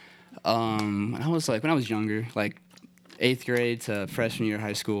bit when I was younger, like 8th grade to freshman year of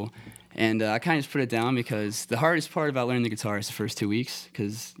high school. And I kind of just put it down because the hardest part about learning the guitar is the first 2 weeks,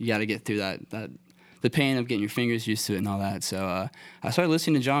 because you got to get through the pain of getting your fingers used to it and all that. So I started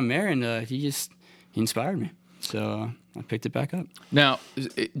listening to John Mayer, and he inspired me. So I picked it back up. Now,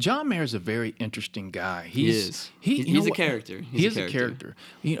 John Mayer's a very interesting guy. He's a character. He's a character.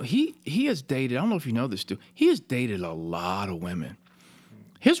 You know, he has dated, I don't know if you know this, Stu, he has dated a lot of women.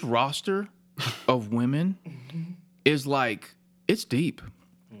 His roster of women is like, it's deep.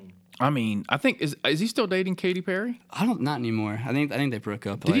 I mean, I think is he still dating Katy Perry? Not anymore. I think they broke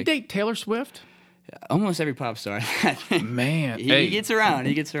up. Did he date Taylor Swift? Almost every pop star. Man, he gets around.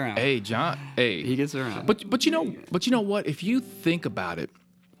 Hey, John. Hey, he gets around. But you know what? If you think about it,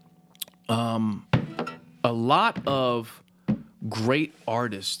 a lot of great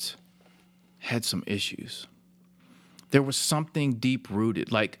artists had some issues. There was something deep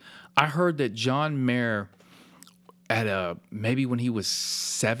rooted. Like I heard that John Mayer, maybe when he was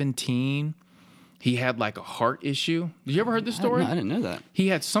 17. He had like a heart issue. Did you ever heard this story? I didn't know that. He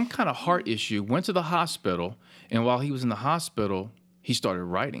had some kind of heart issue, went to the hospital, and while he was in the hospital, he started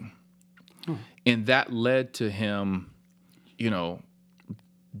writing. And that led to him,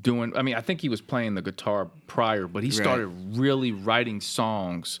 doing, I think he was playing the guitar prior, but he started really writing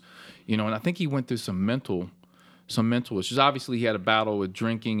songs, and I think he went through some mental issues. Obviously, he had a battle with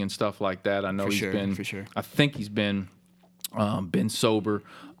drinking and stuff like that. I know for sure. I think he's been sober.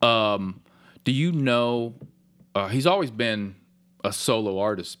 Do you know, he's always been a solo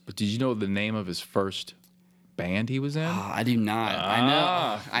artist, but did you know the name of his first band he was in? Oh, I do not.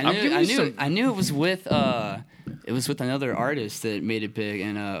 I knew it was with another artist that made it big,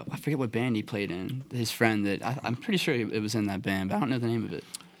 and I forget what band he played in. His friend I'm pretty sure it was in that band, but I don't know the name of it.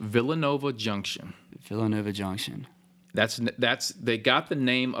 Villanova Junction. Villanova Junction. That's they got the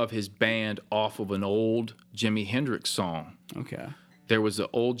name of his band off of an old Jimi Hendrix song. Okay. There was an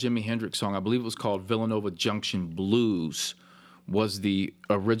old Jimi Hendrix song. I believe it was called Villanova Junction Blues. Was the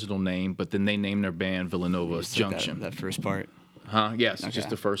original name, but then they named their band Villanova Junction. That first part. Huh? Yes, Okay. just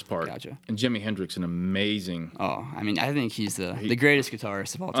the first part. Gotcha. And Jimi Hendrix, an amazing. Oh, I mean, I think he's the greatest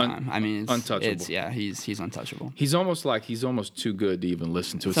guitarist of all time. I mean, untouchable. He's untouchable. He's almost too good to even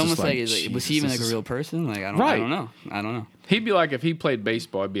listen to. It's almost just like was he even like a real person? Like I don't know. I don't know. He'd be like if he played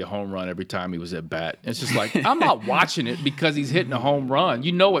baseball, it'd be a home run every time he was at bat. It's just like I'm not watching it because he's hitting a home run.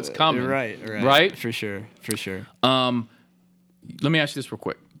 You know what's coming, right? For sure. Let me ask you this real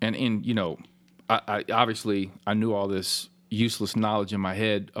quick, and you know, I obviously I knew all this useless knowledge in my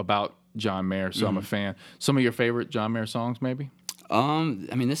head about John Mayer, so I'm a fan. Some of your favorite John Mayer songs, maybe? I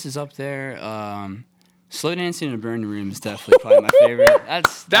mean, this is up there. Slow Dancing in a Burning Room is definitely probably my favorite.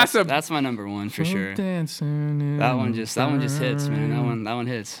 That's my number one for sure. That one just hits, man. That one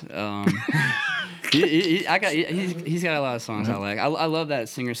hits. He's got a lot of songs I like. I love that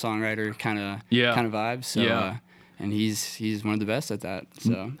singer songwriter kind of vibe. So and he's one of the best at that.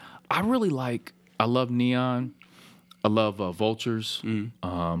 So I love Neon. I love Vultures. And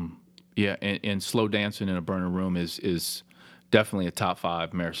Slow Dancing in a Burning Room is definitely a top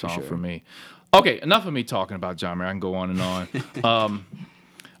 5 Mayer song for me. Okay, enough of me talking about John Mayer. I can go on and on.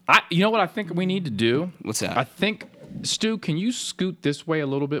 You know what I think we need to do? What's that? I think, Stu, can you scoot this way a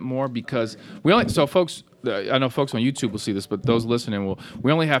little bit more? Because folks, I know folks on YouTube will see this, but those listening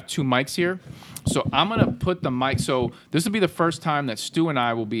we only have 2 mics here. So I'm going to put the mic, so this will be the first time that Stu and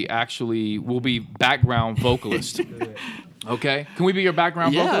I will be background vocalists. Okay? Can we be your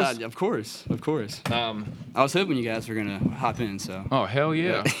background vocalist? Yeah, of course. I was hoping you guys were going to hop in, so. Oh, hell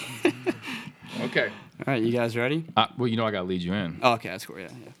yeah. Okay. All right, you guys ready? Well, you know I got to lead you in. Oh, okay, that's cool, yeah.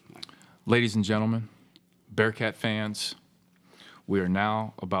 Right. Ladies and gentlemen, Bearcat fans, we are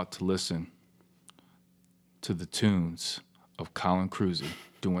now about to listen to the tunes of Colin Cruzy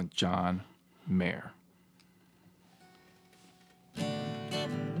doing John Mayer.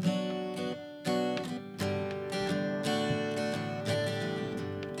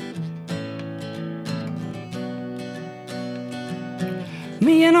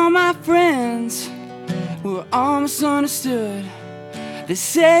 Me and all my friends, we were all misunderstood. They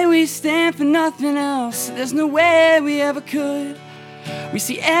say we stand for nothing else, there's no way we ever could. We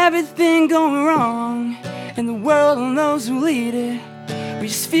see everything going wrong in the world and those who lead it. We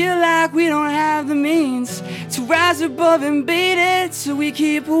just feel like we don't have the means to rise above and beat it, so we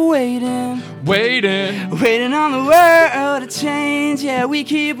keep waiting. Waiting on the world to change, yeah, we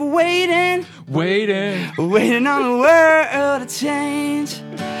keep waiting. Waiting on the world to change.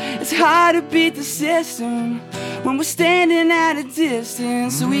 It's hard to beat the system when we're standing at a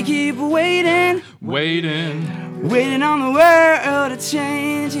distance, so we keep waiting. Waiting on the world to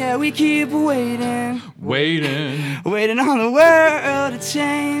change, yeah, we keep waiting. Waiting on the world to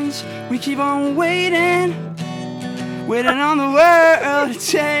change, we keep on waiting. Waiting on the world to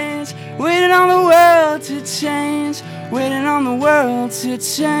change, waiting on the world to change, waiting on the world to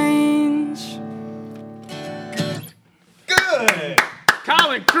change. Good.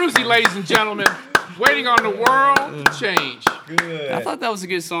 Colin Cruzy, ladies and gentlemen, waiting on the world to change. Good. I thought that was a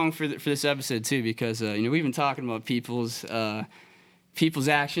good song for this episode too, because we've been talking about people's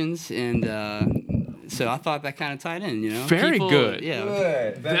actions, and so I thought that kind of tied in. Very good. Yeah.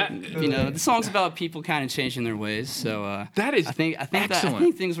 Good. The song's about people kind of changing their ways. So that is I think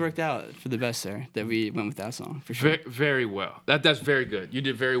things worked out for the best there, that we went with that song for sure. Very well. That's very good. You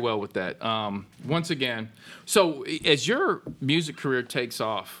did very well with that. Once again, so as your music career takes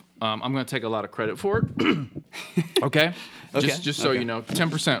off, I'm going to take a lot of credit for it. Okay? Just so you know,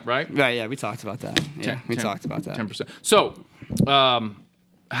 10%, right? Right, yeah, we talked about that. Yeah, we talked about that. 10%. So,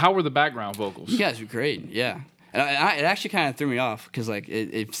 how were the background vocals? You guys were great, yeah. And it actually kind of threw me off because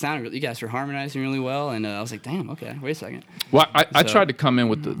it sounded, you guys were harmonizing really well, and I was like, damn, okay, wait a second. Well, I tried to come in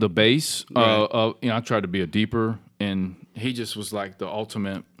with the bass. Right. I tried to be a deeper, and he just was like the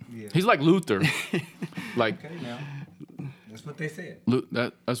ultimate. Yeah. He's like Luther. Like. Okay, now. That's what they said.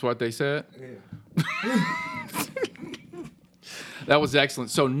 That's what they said? Yeah. That was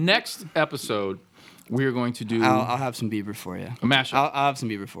excellent. So next episode, we are going to do... I'll have some Bieber for you. A mashup. I'll have some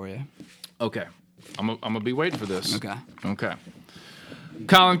Bieber for you. Okay. I'm going to be waiting for this. Okay.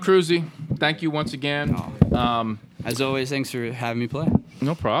 Colin Cruzy, thank you once again. As always, thanks for having me play.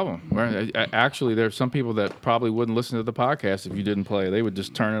 No problem. Actually, there's some people that probably wouldn't listen to the podcast if you didn't play. They would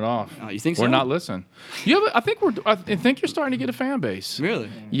just turn it off. You think so? Or not listen. I think you're starting to get a fan base. Really?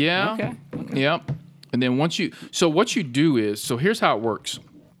 Yeah. Okay. Yep. And then what you do is, so here's how it works.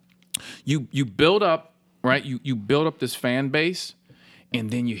 You build up, right? You build up this fan base, and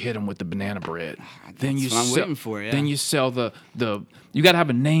then you hit them with the banana bread. Then That's what I'm waiting for. Yeah. Then you sell the. You got to have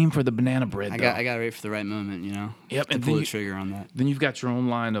a name for the banana bread. I got to wait for the right moment, you know. Yep. To And pull then the trigger on that. Then you've got your own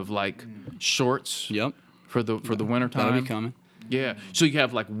line of like shorts. Yep. For the winter time. That'll be coming. Yeah. So you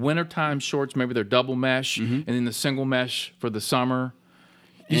have like wintertime shorts, maybe they're double mesh, and then the single mesh for the summer.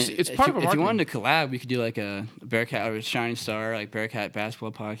 It's part of a marketing. If you wanted to collab, we could do like a Bearcat or a Shining Star, like Bearcat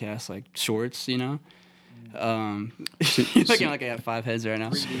basketball podcast, like shorts, you know. You're looking like I got 5 heads right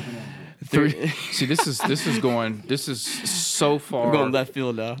now. See, this is so far. We're going left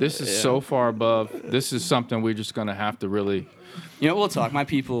field now. This is so far above. This is something we're just gonna have to really. You know, we'll talk. My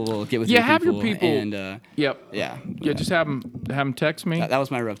people will get with have your people. And, yep. Yeah. Just have them text me. That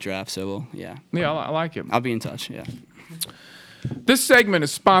was my rough draft, so Yeah, I like it. I'll be in touch. Yeah. This segment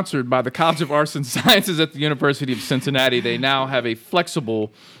is sponsored by the College of Arts and Sciences at the University of Cincinnati. They now have a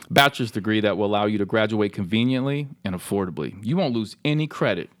flexible bachelor's degree that will allow you to graduate conveniently and affordably. You won't lose any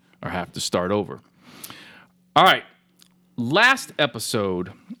credit or have to start over. All right. Last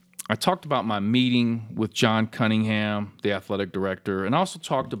episode, I talked about my meeting with John Cunningham, the athletic director, and also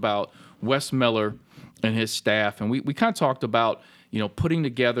talked about Wes Miller and his staff. And we kind of talked about, putting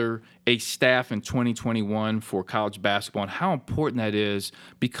together a staff in 2021 for college basketball and how important that is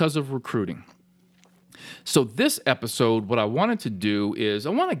because of recruiting. So this episode, what I wanted to do is I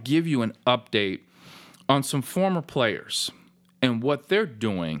want to give you an update on some former players and what they're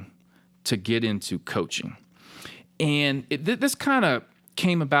doing to get into coaching. And this kind of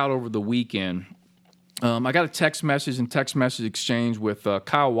came about over the weekend. I got a text message exchange with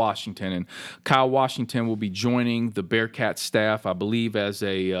Kyle Washington, and Kyle Washington will be joining the Bearcat staff, I believe, as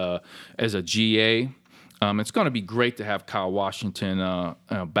a GA. It's going to be great to have Kyle Washington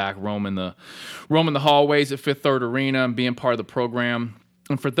back roaming the hallways at Fifth Third Arena and being part of the program.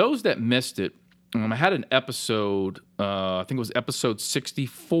 And for those that missed it, I had an episode, I think it was episode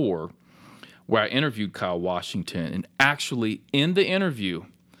 64, where I interviewed Kyle Washington. And actually, in the interview,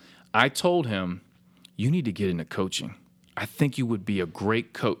 I told him, you need to get into coaching. I think you would be a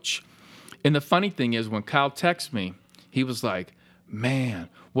great coach. And the funny thing is, when Kyle texted me, he was like, man,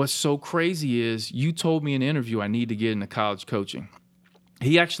 what's so crazy is you told me in an interview I need to get into college coaching.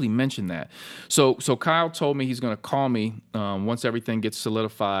 He actually mentioned that. So Kyle told me he's going to call me once everything gets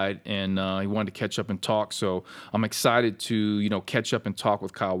solidified, and he wanted to catch up and talk. So I'm excited to catch up and talk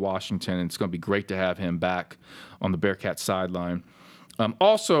with Kyle Washington, and it's going to be great to have him back on the Bearcat sideline.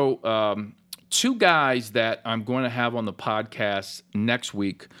 Also, 2 guys that I'm going to have on the podcast next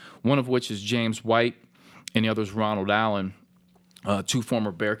week, one of which is James White, and the other is Ronald Allen, 2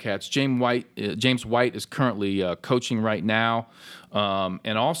 former Bearcats. James White is currently coaching right now,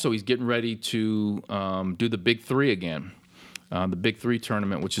 and also he's getting ready to do the Big 3 again, the Big 3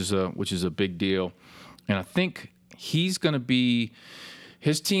 tournament, which is a big deal. And I think his team's going to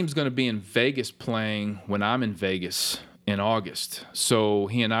be in Vegas playing when I'm in Vegas in August. So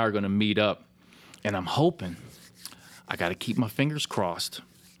he and I are going to meet up. And I'm hoping, I got to keep my fingers crossed,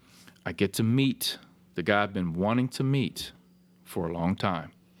 I get to meet the guy I've been wanting to meet for a long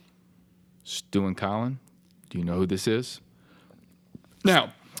time. Stu and Colin, do you know who this is?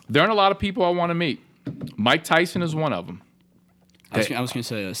 Now, there aren't a lot of people I want to meet. Mike Tyson is one of them. I was going to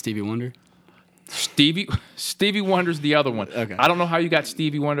say Stevie Wonder. Stevie Wonder's the other one. Okay. I don't know how you got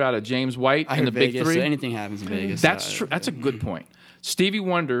Stevie Wonder out of James White in the Vegas, Big 3. So anything happens in Vegas. That's true. That's a good point. Stevie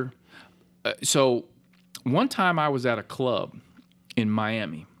Wonder... So one time I was at a club in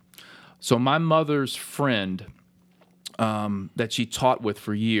Miami. So my mother's friend that she taught with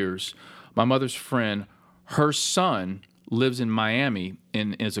for years, my mother's friend, her son lives in Miami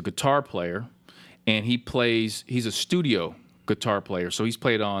and is a guitar player, and he's a studio guitar player. So he's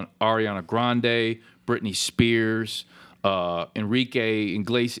played on Ariana Grande, Britney Spears, Enrique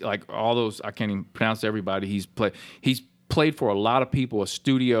Iglesias, like all those, I can't even pronounce everybody. He's played for a lot of people, a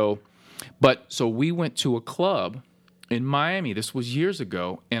studio. But so we went to a club in Miami. This was years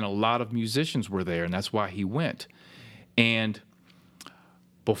ago, and a lot of musicians were there, and that's why he went. And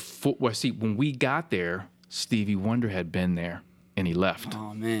when we got there, Stevie Wonder had been there, and he left.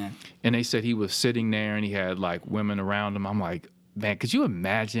 Oh, man. And they said he was sitting there, and he had, like, women around him. I'm like, man, could you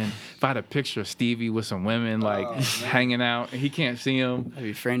imagine if I had a picture of Stevie with some women, like, hanging out, and he can't see them? I'd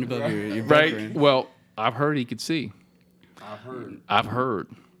be framed above your right? bedroom. Well, I've heard he could see. I've heard.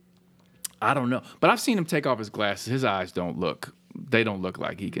 I don't know. But I've seen him take off his glasses. His eyes don't look they don't look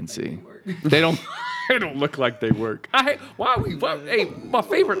like he can see. They don't. They don't look like they work. Hey, my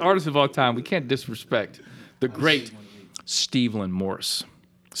favorite artist of all time. We can't disrespect the great Stevland Morris.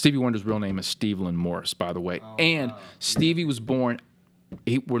 Stevie Wonder's real name is Stevland Morris, by the way. And Stevie was born.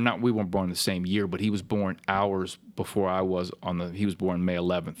 We weren't born the same year, but he was born hours before I was. He was born May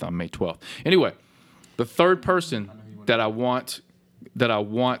 11th. I'm May 12th. Anyway, the third person that I want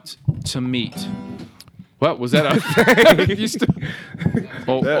to meet. What was that?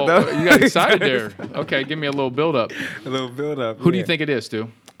 You got excited there. Okay, give me a little build up. A little build up. Who do you think it is,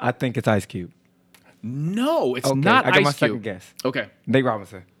 Stu? I think it's Ice Cube. No, it's not Ice Cube. I got my second guess. Okay. Nate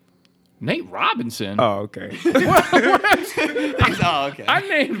Robinson. Nate Robinson? Oh, okay. Oh, okay. I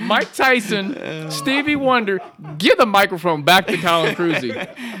named Mike Tyson, Stevie Wonder. Give the microphone back to Colin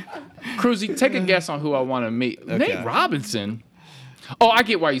Cruzy. Cruzy, take a guess on who I want to meet. Okay. Nate Robinson? Oh, I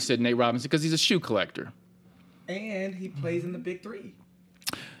get why you said Nate Robinson, because he's a shoe collector. And he plays in the Big Three.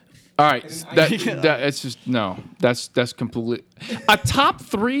 All right, it's just no. That's completely a top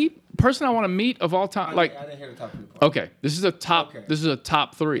three person I want to meet of all time. Like, I didn't hear the top three. Okay, this is a top. Okay. This is a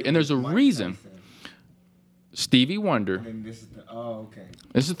top three, and there's a reason. Stevie Wonder. And this is okay.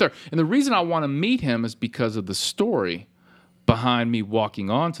 This is the third, and the reason I want to meet him is because of the story behind me walking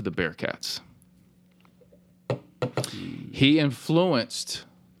on to the Bearcats. He influenced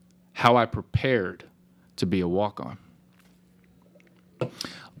how I prepared to be a walk-on.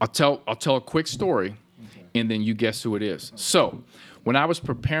 I'll tell a quick story, and then you guess who it is. So, when I was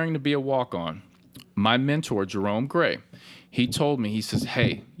preparing to be a walk-on, my mentor, Jerome Gray, he told me, he says,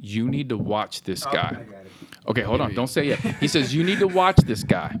 hey, you need to watch this guy. Okay, hold on. Don't say it yet. He says, you need to watch this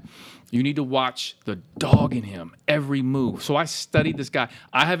guy. You need to watch the dog in him, every move. So I studied this guy.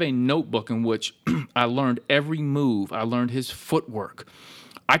 I have a notebook in which I learned every move. I learned his footwork.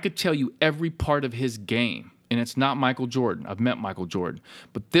 I could tell you every part of his game. And it's not Michael Jordan. I've met Michael Jordan.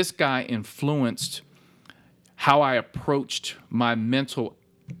 But this guy influenced how I approached my mental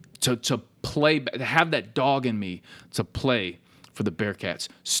to play, to have that dog in me to play for the Bearcats.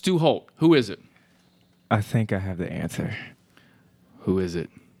 Stu Holt, who is it? I think I have the answer. Who is it?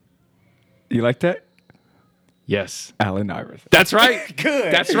 You like that? Yes. Allen Iverson. That's right.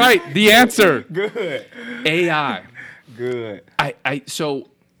 Good. That's right. The answer. Good. AI. Good. So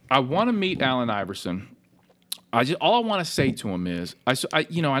I want to meet Allen Iverson. All I want to say to him is,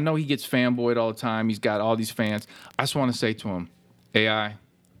 I know he gets fanboyed all the time. He's got all these fans. I just want to say to him, AI,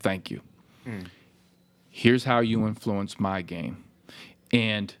 thank you. Here's how you influence my game.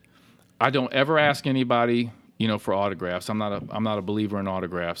 And I don't ever ask anybody, for autographs. I'm not a believer in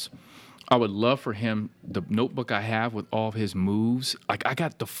autographs. I would love for him, the notebook I have with all of his moves, like I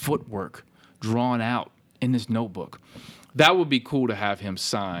got the footwork drawn out in this notebook. That would be cool to have him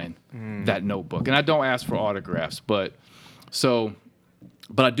sign that notebook. And I don't ask for autographs, but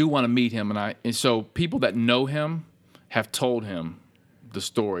I do want to meet him. And so people that know him have told him the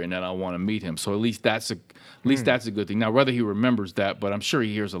story and that I want to meet him. So at least that's a good thing. Now, whether he remembers that, but I'm sure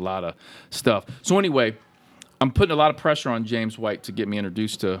he hears a lot of stuff. So anyway, I'm putting a lot of pressure on James White to get me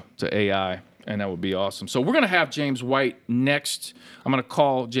introduced to AI, and that would be awesome. So we're going to have James White next. I'm going to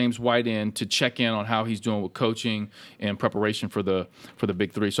call James White in to check in on how he's doing with coaching and preparation for the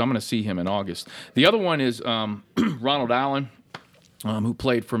Big Three. So I'm going to see him in August. The other one is Ronald Allen, who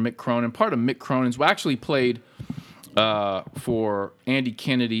played for Mick Cronin. Part of Mick Cronin's, well, actually played for Andy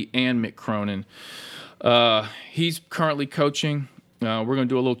Kennedy and Mick Cronin. He's currently coaching. We're going to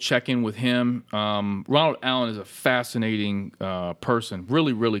do a little check-in with him. Ronald Allen is a fascinating person,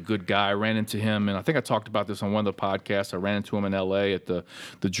 really, really good guy. I ran into him, and I think I talked about this on one of the podcasts. I ran into him in L.A. at the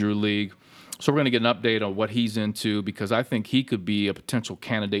Drew League. So we're going to get an update on what he's into, because I think he could be a potential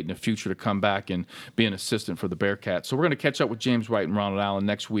candidate in the future to come back and be an assistant for the Bearcats. So we're going to catch up with James Wright and Ronald Allen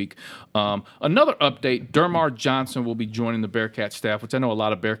next week. Another update, Dermar Johnson will be joining the Bearcat staff, which I know a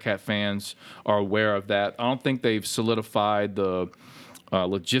lot of Bearcat fans are aware of that. I don't think they've solidified the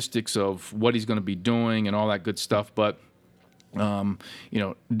logistics of what he's going to be doing and all that good stuff, but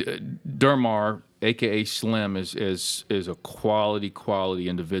Dermar, aka Slim, is a quality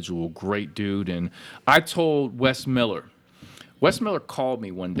individual, great dude. And I told Wes Miller called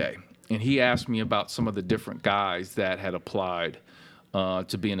me one day and he asked me about some of the different guys that had applied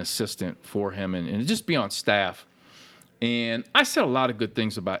to be an assistant for him and just be on staff. And I said a lot of good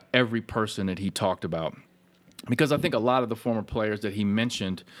things about every person that he talked about, because I think a lot of the former players that he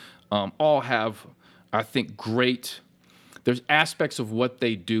mentioned all have, I think, there's aspects of what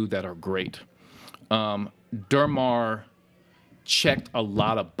they do that are great. Dermar checked a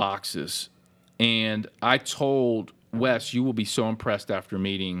lot of boxes. And I told Wes, you will be so impressed after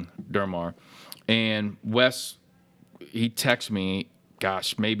meeting Dermar. And Wes he texted me,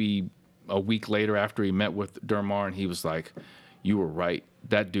 gosh, maybe a week later after he met with Dermar, and he was like, "You were right.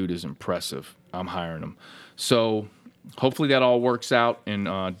 That dude is impressive. I'm hiring him." So hopefully that all works out, and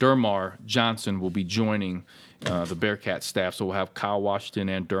Dermar Johnson will be joining the Bearcat staff. So we'll have Kyle Washington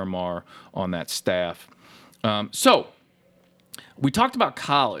and Dermar on that staff. So we talked about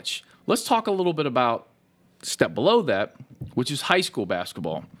college. Let's talk a little bit about step below that, which is high school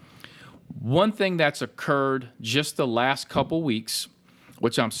basketball. One thing that's occurred just the last couple weeks,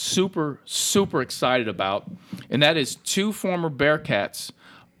 which I'm super, super excited about, and that is 2 former Bearcats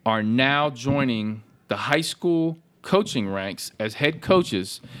are now joining the high school coaching ranks as head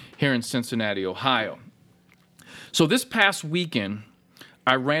coaches here in Cincinnati, Ohio. So this past weekend,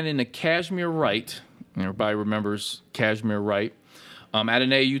 I ran into Cashmere Wright. Everybody remembers Cashmere Wright at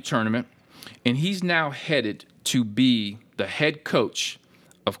an AAU tournament, and he's now headed to be the head coach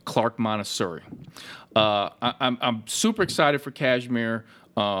of Clark Montessori. I'm super excited for Cashmere.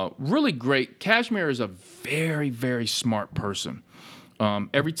 Really great. Cashmere is a very, very smart person.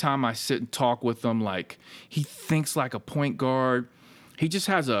 Every time I sit and talk with him, like, he thinks like a point guard. He just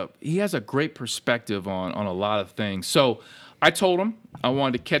has a great perspective on a lot of things. So I told him I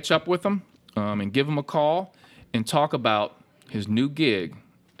wanted to catch up with him and give him a call and talk about his new gig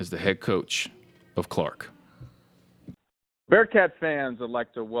as the head coach of Clark. Bearcat fans, I'd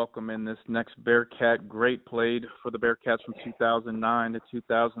like to welcome in this next Bearcat great, played for the Bearcats from 2009 to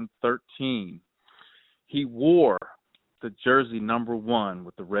 2013. He wore the jersey number 1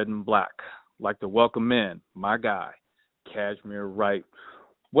 with the red and black. I'd like to welcome in my guy, Cashmere Wright.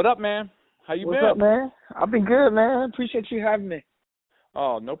 What up, man? How you been? What's up, man? I've been good, man. Appreciate you having me.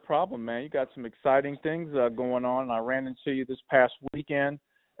 Oh, no problem, man. You got some exciting things going on. I ran into you this past weekend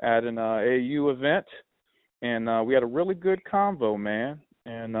at an AAU event, and we had a really good convo, man.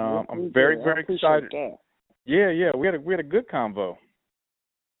 And I'm very, very excited. That. Yeah, we had a good convo.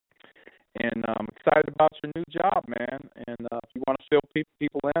 And I'm excited about your new job, man. And if you want to fill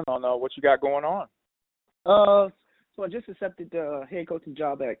people in on what you got going on. So I just accepted the head coaching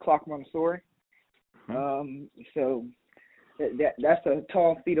job at Clark Montessori. So that's a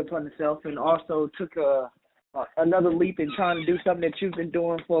tall feat upon itself, and also took another leap in trying to do something that you've been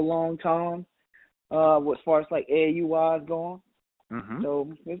doing for a long time, as far as like AAU-wise going. Mm-hmm.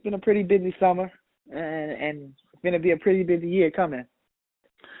 So it's been a pretty busy summer, and it's going to be a pretty busy year coming.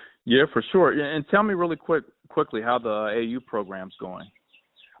 Yeah, for sure. And tell me really quickly how the AAU program's going.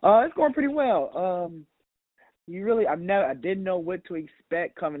 It's going pretty well. I didn't know what to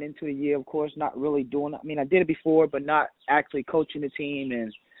expect coming into the year. Of course, not really doing. I mean, I did it before, but not actually coaching the team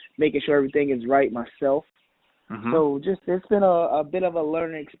and making sure everything is right myself. Mm-hmm. So it's been a bit of a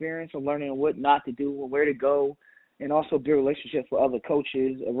learning experience of learning what not to do, where to go, and also build relationships with other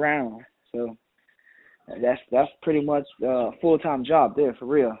coaches around. So that's pretty much a full-time job there, for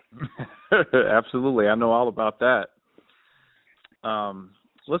real. Absolutely. I know all about that.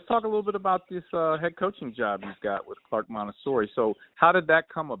 Let's talk a little bit about this head coaching job you've got with Clark Montessori. So how did that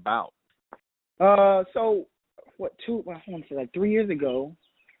come about? So 3 years ago,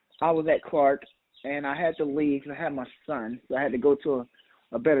 I was at Clark, and I had to leave. I had my son, so I had to go to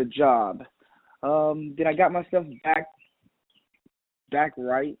a better job. Then I got myself back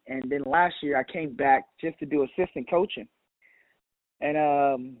right, and then last year I came back just to do assistant coaching.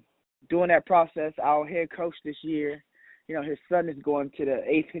 And during that process, our head coach this year, his son is going to the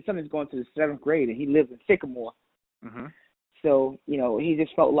 7th grade, and he lives in Sycamore. Mm-hmm. So, he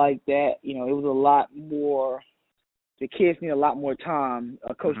just felt like that, it was a lot more, the kids need a lot more time,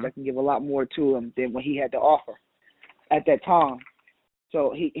 a coach that can give a lot more to them than what he had to offer at that time.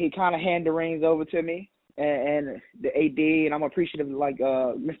 So he kind of handed the reins over to me and the AD, and I'm appreciative of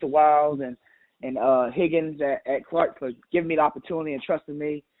Mr. Wiles and Higgins at Clark for giving me the opportunity and trusting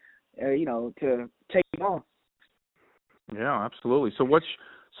me, to take him on. Yeah, absolutely.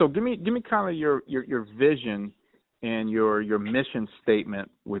 So give me kind of your vision and your mission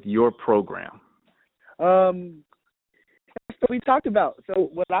statement with your program. So we talked about. So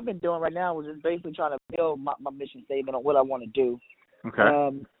what I've been doing right now is just basically trying to build my mission statement on what I want to do.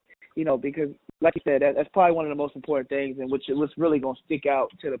 Okay. Because like you said, that's probably one of the most important things, and what's really going to stick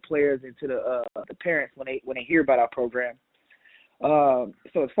out to the players and to the parents when they hear about our program. So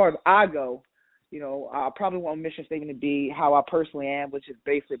as far as I go, I probably want my mission statement to be how I personally am, which is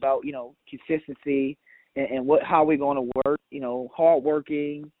basically about, consistency and how we're going to work,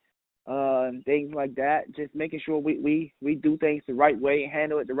 hardworking, and things like that. Just making sure we do things the right way and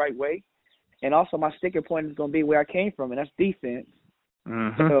handle it the right way. And also my sticker point is going to be where I came from, and that's defense.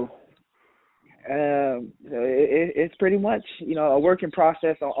 Mm-hmm. So it's pretty much, a working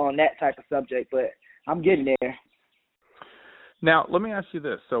process on that type of subject, but I'm getting there. Now, let me ask you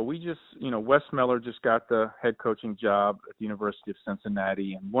this. So we just, Wes Miller just got the head coaching job at the University of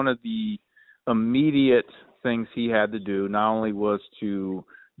Cincinnati, and one of the immediate things he had to do not only was to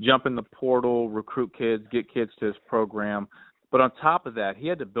jump in the portal, recruit kids, get kids to his program, but on top of that, he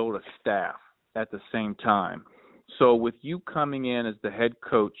had to build a staff at the same time. So with you coming in as the head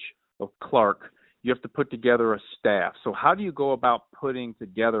coach of Clark, you have to put together a staff. So how do you go about putting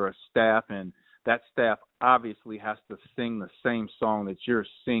together a staff, and that staff obviously has to sing the same song that you're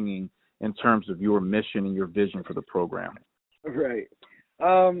singing in terms of your mission and your vision for the program? Right.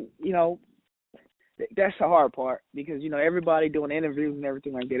 That's the hard part because, everybody doing interviews and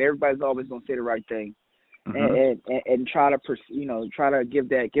everything like that, everybody's always going to say the right thing. Mm-hmm. and try to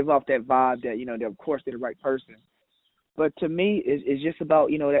give off that vibe that, that of course they're the right person. But to me, it's just about,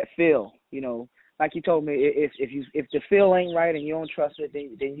 that feel, like you told me, if the feel ain't right and you don't trust it,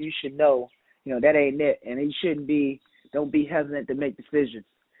 then you should know, that ain't it. And you don't be hesitant to make decisions.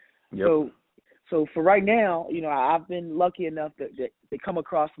 Yep. So for right now, I've been lucky enough to come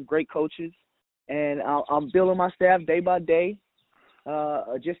across some great coaches, and I'm building my staff day by day,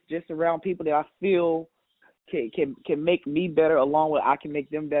 just around people that I feel can make me better, along with I can make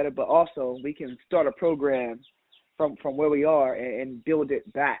them better. But also we can start a program from where we are and build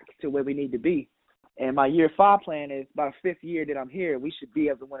it back to where we need to be. And my year 5 plan is by the 5th year that I'm here, we should be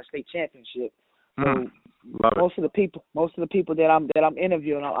able to win a state championship. So most of the people that I'm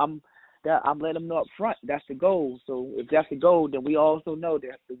interviewing, I'm letting them know up front that's the goal. So if that's the goal, then we also know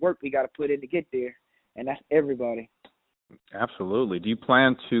that the work we got to put in to get there, and that's everybody. Absolutely. Do you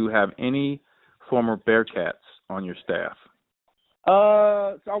plan to have any former Bearcats on your staff? So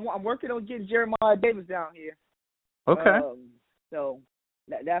I'm working on getting Jeremiah Davis down here. Okay. So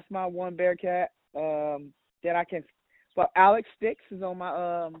that's my one Bearcat. That I can. But Alex Sticks is on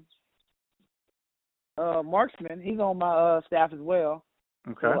my marksman. He's on my staff as well.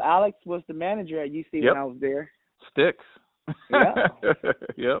 Okay. So Alex was the manager at UC when I was there. Sticks. Yeah.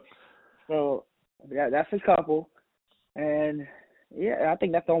 Yep. So yeah, that's a couple, and I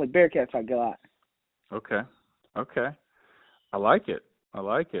think that's the only Bearcats I got. Okay. I like it.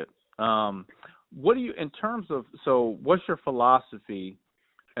 What do you, in terms of, so what's your philosophy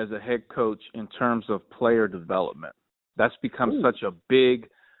as a head coach in terms of player development? That's become such a big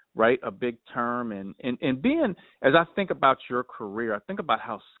term. And being, as I think about your career, I think about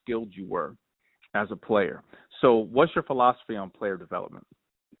how skilled you were as a player. So what's your philosophy on player development?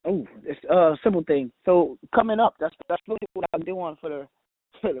 Oh, it's a simple thing. So coming up, that's really what I'm doing for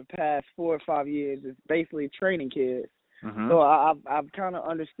the past 4 or 5 years is basically training kids. Mm-hmm. So I've kind of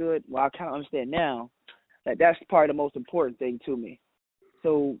understood. Well, I kind of understand now that that's probably the most important thing to me.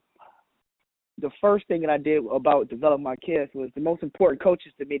 So the first thing that I did about developing my kids was the most important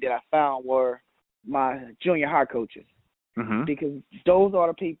coaches to me that I found were my junior high coaches. Mm-hmm. Because those are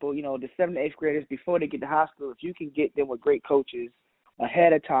the people, the 7th to 8th graders before they get to high school. If you can get them with great coaches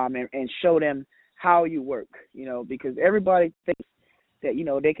ahead of time and show them how you work, because everybody thinks that,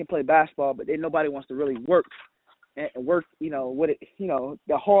 they can play basketball, but then nobody wants to really work what it,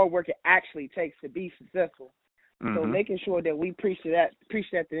 the hard work it actually takes to be successful. Mm-hmm. So making sure that we preach that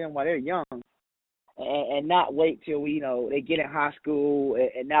to them while they're young, and not wait till they get in high school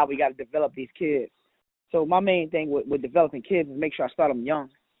and now we got to develop these kids. So my main thing with developing kids is make sure I start them young,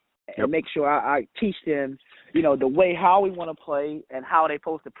 and make sure I teach them, the way how we want to play and how they're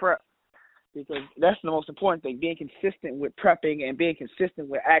supposed to prep, because that's the most important thing, being consistent with prepping and being consistent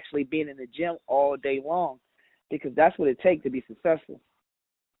with actually being in the gym all day long, because that's what it takes to be successful.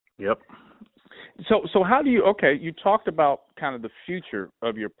 Yep. So how do you, you talked about kind of the future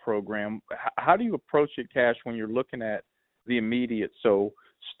of your program. How do you approach it, Cash, when you're looking at the immediate? So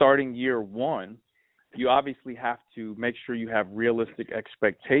starting year 1, you obviously have to make sure you have realistic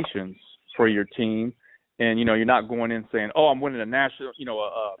expectations for your team. And, you're not going in saying, I'm winning a national,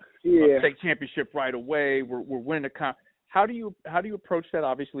 a state championship right away. We're winning a How do you approach that?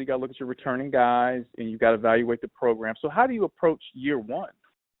 Obviously, you got to look at your returning guys, and you got to evaluate the program. So how do you approach year 1?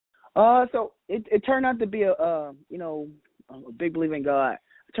 So it turned out to be a big believer in God.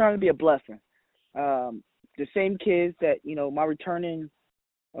 It turned out to be a blessing. The same kids that, my returning,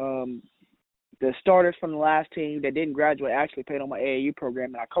 the starters from the last team that didn't graduate actually played on my AAU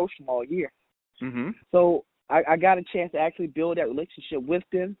program, and I coached them all year. Mm-hmm. So I got a chance to actually build that relationship with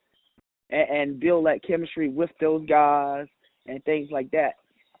them and build that chemistry with those guys and things like that.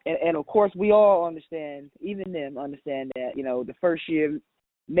 And of course, we all understand, even them understand that, the first year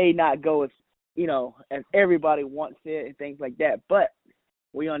may not go as everybody wants it and things like that. But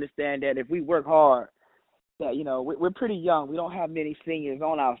we understand that if we work hard, that, we're pretty young. We don't have many seniors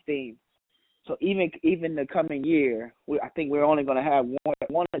on our team. So even the coming year, I think we're only going to have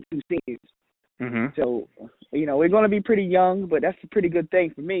one or two seniors. Mm-hmm. So, we're going to be pretty young, but that's a pretty good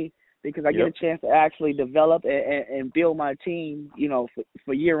thing for me because I get a chance to actually develop and build my team,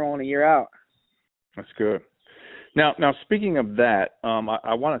 for year on and year out. That's good. Now speaking of that,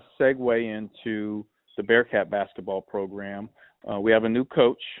 I want to segue into the Bearcat basketball program. We have a new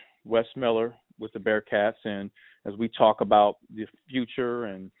coach, Wes Miller, with the Bearcats, and as we talk about the future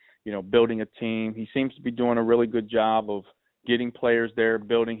and building a team, he seems to be doing a really good job of getting players there,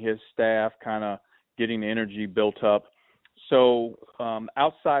 building his staff, kind of getting the energy built up. So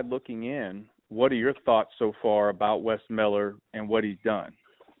outside looking in, what are your thoughts so far about Wes Miller and what he's done?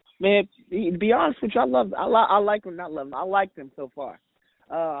 Man, to be honest with you, I like him, not love him. I like them so far.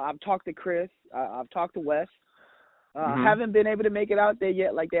 I've talked to Chris. I've talked to Wes. I haven't been able to make it out there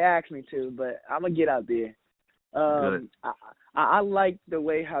yet like they asked me to, but I'm going to get out there. Good. I like the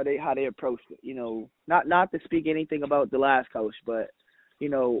way how they approached it. Not to speak anything about the last coach, but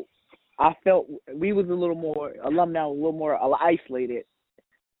I felt we was a little more alumni, a little more isolated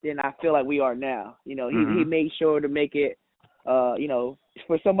than I feel like we are now. He made sure to make it.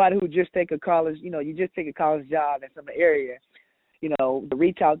 For somebody who just take a college, you just take a college job in some area, to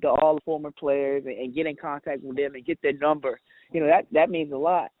reach out to all the former players and get in contact with them and get their number, that means a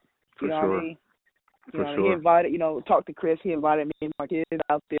lot. For what I mean? For He sure. invited, talked to Chris. He invited me and my kids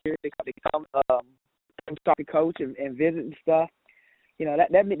out there to come talk to coach and visit and stuff.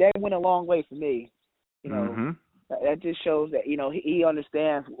 That went a long way for me. That just shows that he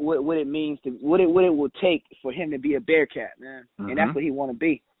understands what it means to what it will take for him to be a Bearcat, man, and that's what he want to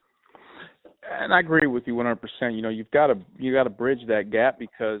be. And I agree with you 100%. You've got to bridge that gap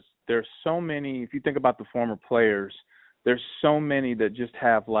because there's so many. If you think about the former players, there's so many that just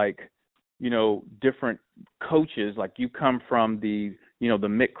have different coaches. Like you come from the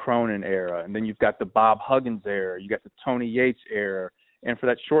Mick Cronin era, and then you've got the Bob Huggins era, you got the Tony Yates era, and for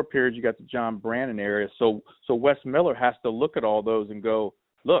that short period, you got the John Brandon era. So Wes Miller has to look at all those and go,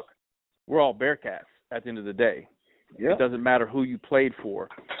 look, we're all Bearcats at the end of the day. It doesn't matter who you played for,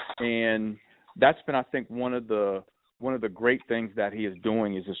 and that's been, I think, one of the great things that he is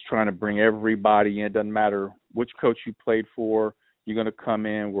doing is just trying to bring everybody in. It doesn't matter which coach you played for. You're going to come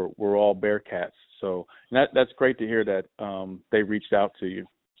in. We're all Bearcats. So that's great to hear that they reached out to you.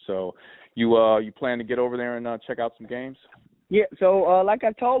 So you plan to get over there and check out some games? Yeah. So like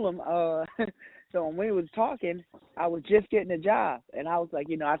I told him, so when we was talking, I was just getting a job, and I was like,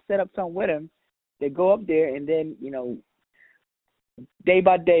 I set up something with him to go up there, and then day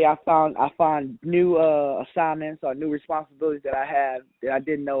by day I found new assignments or new responsibilities that I have that I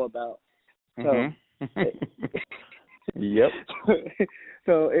didn't know about. So. Yep.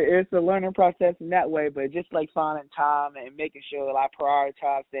 So it's a learning process in that way, but just like finding time and making sure that I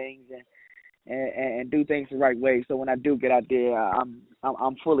prioritize things and do things the right way. So when I do get out there,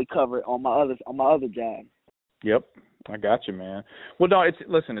 I'm fully covered on my other job. Yep, I got you, man. Well, no,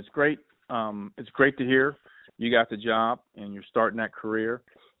 it's great. It's great to hear you got the job and you're starting that career.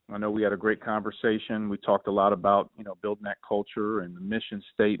 I know we had a great conversation. We talked a lot about, building that culture and the mission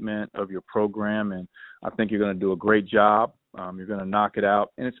statement of your program, and I think you're going to do a great job. You're going to knock it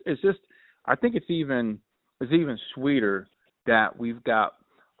out, and it's just, I think it's even sweeter that we've got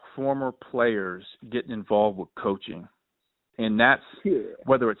former players getting involved with coaching, and that's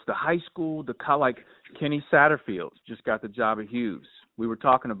whether it's the high school, the like Kenny Satterfield just got the job at Hughes. We were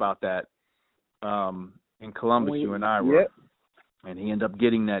talking about that in Columbus. You and I were. Yep. And he ended up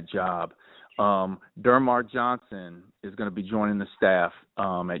getting that job. Dermar Johnson is going to be joining the staff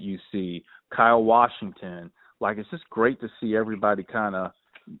at UC. Kyle Washington. It's just great to see everybody kind of,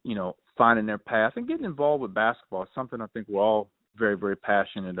 finding their path and getting involved with basketball. It's something I think we're all very, very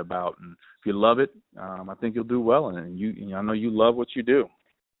passionate about. And if you love it, I think you'll do well in it. And I know you love what you do.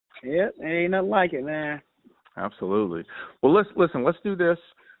 Yeah, ain't nothing like it, man. Absolutely. Well, let's do this.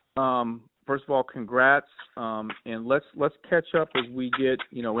 First of all, congrats, and let's catch up as we get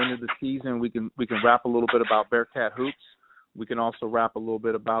into the season. We can wrap a little bit about Bearcat hoops. We can also wrap a little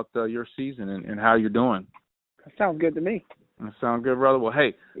bit about your season and how you're doing. That sounds good to me. That sounds good, brother. Well,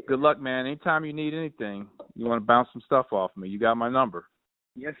 hey, good luck, man. Anytime you need anything, you want to bounce some stuff off me, you got my number.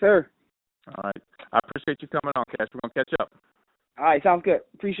 Yes, sir. All right. I appreciate you coming on, Cash. We're gonna catch up. All right, sounds good.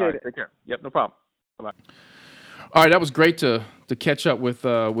 Appreciate it. Take care. Yep, no problem. Bye-bye. All right, that was great to catch up with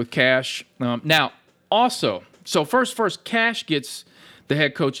Cash. Now, also, so first, Cash gets the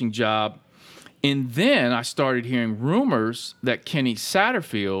head coaching job, and then I started hearing rumors that Kenny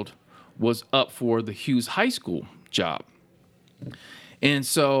Satterfield was up for the Hughes High School job. And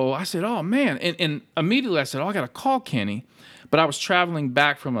so I said, oh, man. And immediately I said, I got to call Kenny. But I was traveling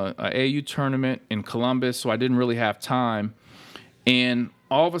back from a AU tournament in Columbus, so I didn't really have time. And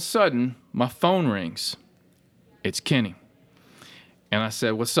all of a sudden, my phone rings. It's Kenny. And I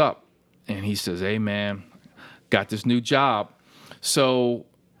said, "What's up?" And he says, "Hey, man, got this new job." So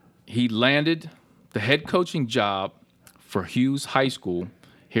he landed the head coaching job for Hughes High School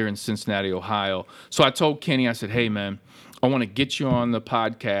here in Cincinnati, Ohio. So I told Kenny, I said, "Hey, man, I want to get you on the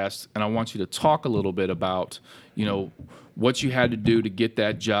podcast, and I want you to talk a little bit about, what you had to do to get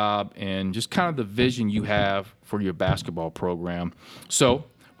that job and just kind of the vision you have for your basketball program." So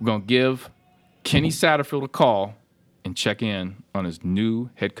we're going to give Kenny Satterfield a call and check in on his new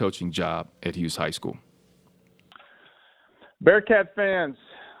head coaching job at Hughes High School. Bearcat fans,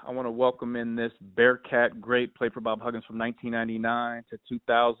 I want to welcome in this Bearcat great, played for Bob Huggins from 1999 to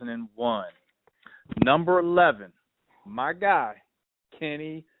 2001. Number 11, my guy,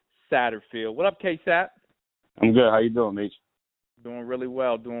 Kenny Satterfield. What up, K Satt? I'm good. How you doing, Meach? Doing really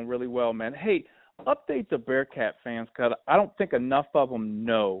well, man. Hey, update the Bearcat fans, because I don't think enough of them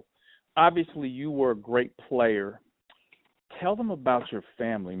know. Obviously, you were a great player. Tell them about your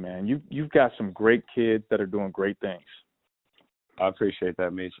family, man. You've got some great kids that are doing great things. I appreciate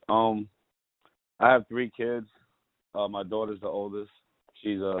that, Meach. I have 3 kids. My daughter's the oldest.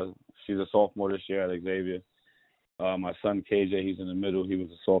 She's a sophomore this year at Xavier. My son KJ, he's in the middle. He was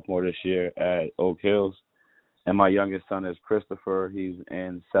a sophomore this year at Oak Hills. And my youngest son is Christopher. He's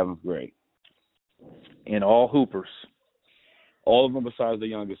in 7th grade. And all hoopers. All of them besides the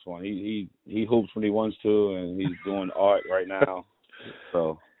youngest one. He hoops when he wants to, and he's doing art right now.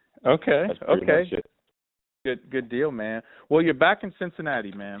 So okay. That's pretty much it. Good deal, man. Well, you're back in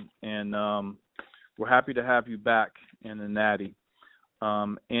Cincinnati, man, and we're happy to have you back in the Natty.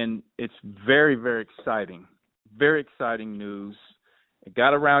 And it's very, very exciting. Very exciting news. It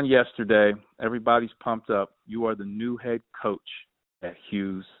got around yesterday. Everybody's pumped up. You are the new head coach at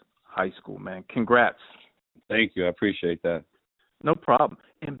Hughes High School, man. Congrats. Thank you. I appreciate that. No problem.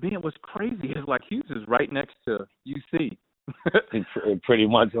 And what's crazy is like Hughes is right next to UC. Pretty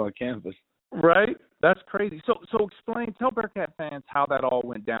much on campus. Right? That's crazy. So tell Bearcat fans how that all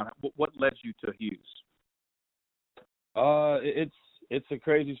went down. What led you to Hughes? It's a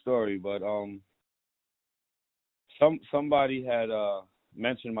crazy story, but somebody had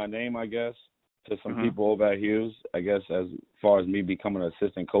mentioned my name, I guess, to some people over at Hughes, I guess, as far as me becoming an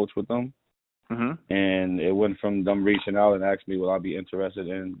assistant coach with them. And it went from them reaching out and asking me, will I be interested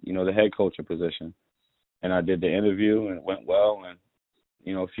in, the head coaching position. And I did the interview, and it went well. And,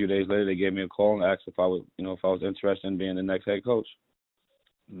 a few days later, they gave me a call and asked if I was interested in being the next head coach.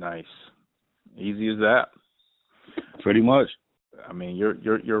 Nice. Easy as that. Pretty much. I mean,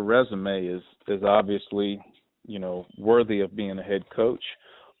 your resume is obviously, worthy of being a head coach.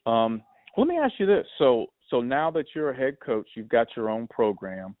 Let me ask you this. So now that you're a head coach, you've got your own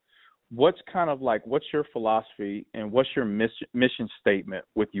program. What's your philosophy and what's your mission statement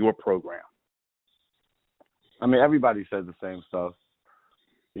with your program? I mean, everybody says the same stuff.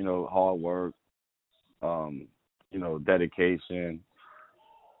 Hard work, dedication.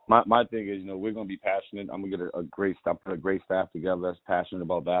 My thing is, we're going to be passionate. I'm going to get put a great staff together that's passionate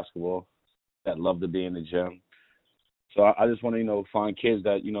about basketball, that love to be in the gym. So I just want to, find kids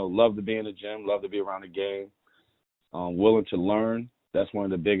that, love to be in the gym, love to be around the game, willing to learn. That's one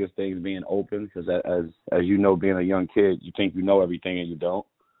of the biggest things, being open, because as you know, being a young kid, you think you know everything and you don't.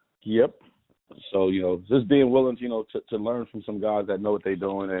 Yep. So, just being willing, to learn from some guys that know what they're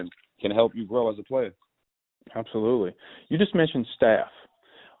doing and can help you grow as a player. Absolutely. You just mentioned staff.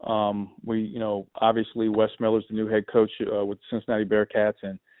 Obviously Wes Miller's the new head coach with Cincinnati Bearcats,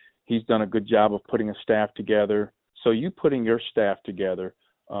 and he's done a good job of putting a staff together. So you putting your staff together,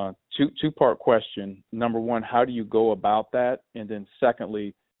 two-part question. Number one, how do you go about that? And then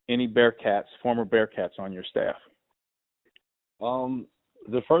secondly, any former Bearcats on your staff?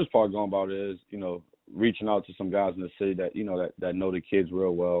 The first part going about it is, reaching out to some guys in the city that, that know the kids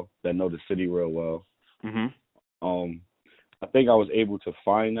real well, that know the city real well. I think I was able to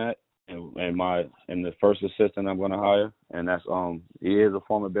find that in the first assistant I'm going to hire, and that's he is a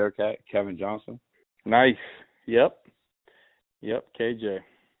former Bearcat, Kevin Johnson. Nice. Yep, KJ.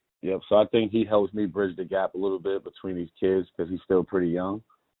 Yep. So I think he helps me bridge the gap a little bit between these kids because he's still pretty young.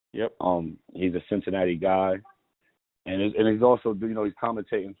 Yep. He's a Cincinnati guy, and he's also he's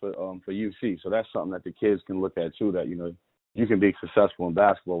commentating for UC. So that's something that the kids can look at too. That you can be successful in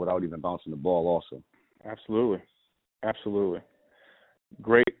basketball without even bouncing the ball. Also. Absolutely.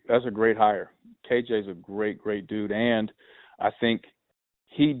 Great. That's a great hire. KJ's a great dude, and I think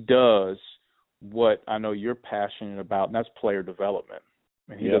he does what I know you're passionate about, and that's player development.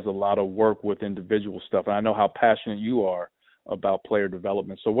 And he does a lot of work with individual stuff. And I know how passionate you are about player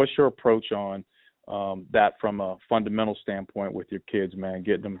development. So what's your approach on that from a fundamental standpoint with your kids, man,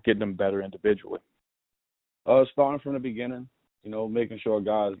 getting them better individually? Starting from the beginning, making sure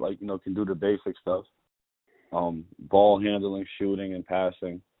guys can do the basic stuff. Ball handling, shooting, and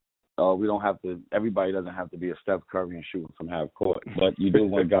passing. We don't have to. Everybody doesn't have to be a Steph Curry and shooting from half court, but you do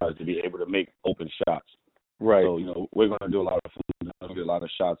want guys to be able to make open shots. Right. So we're going to do a lot of food, get a lot of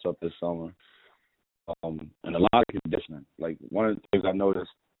shots up this summer, and a lot of conditioning. Like one of the things I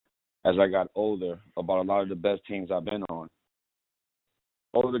noticed as I got older about a lot of the best teams I've been on.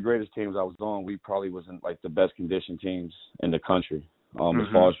 All of the greatest teams I was on, we probably wasn't like the best conditioned teams in the country. As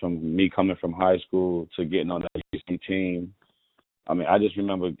far as from me coming from high school to getting on that UC team. I mean, I just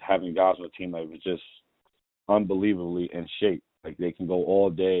remember having guys on the team that was just unbelievably in shape. Like they can go all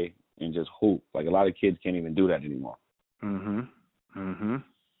day and just hoop. Like a lot of kids can't even do that anymore.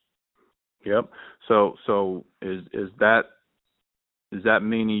 Yep. So is that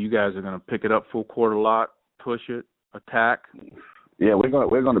meaning you guys are going to pick it up full court a lot, push it, attack? Yeah, we're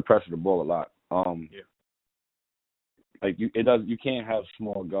going to pressure the ball a lot. Yeah. Like you can't have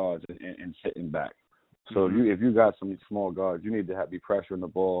small guards and sitting back. So if you got some small guards, you need to be pressuring the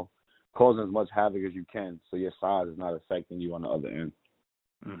ball, causing as much havoc as you can, so your size is not affecting you on the other end.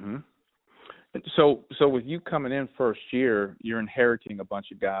 So with you coming in first year, you're inheriting a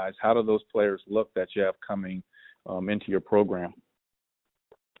bunch of guys. How do those players look that you have coming into your program?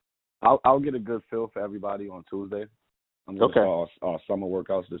 I'll get a good feel for everybody on Tuesday. I'm going to start our summer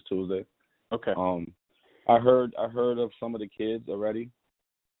workouts this Tuesday. Okay. I heard of some of the kids already.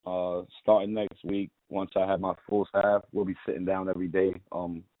 Starting next week, once I have my full staff, we'll be sitting down every day.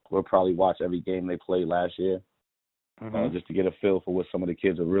 We'll probably watch every game they played last year, just to get a feel for what some of the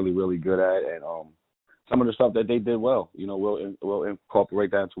kids are really, really good at, and some of the stuff that they did well. We'll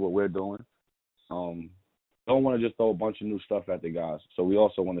incorporate that into what we're doing. Don't want to just throw a bunch of new stuff at the guys. So we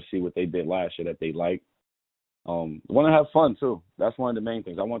also want to see what they did last year that they like. Want to have fun too. That's one of the main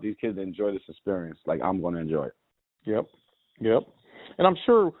things. I want these kids to enjoy this experience like I'm going to enjoy it. Yep. And I'm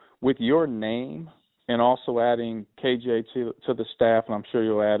sure with your name and also adding KJ to the staff, and I'm sure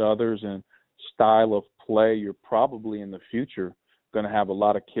you'll add others, and style of play, you're probably in the future going to have a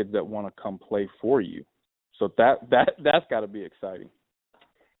lot of kids that want to come play for you. So that's got to be exciting.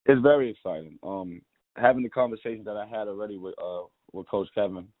 It's very exciting. Having the conversation that I had already with Coach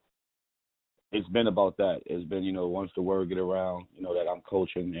Kevin, it's been about that. It's been, once the word get around, that I'm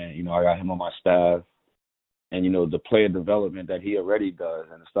coaching and, I got him on my staff. And, the player development that he already does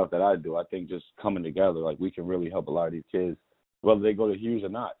and the stuff that I do, I think just coming together, like we can really help a lot of these kids, whether they go to Hughes or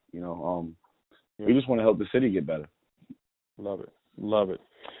not. We just want to help the city get better. Love it.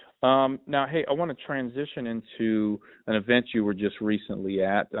 Now, hey, I want to transition into an event you were just recently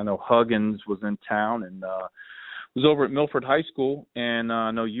at. I know Huggins was in town and was over at Milford High School, and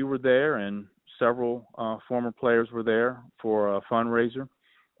I know you were there and several former players were there for a fundraiser.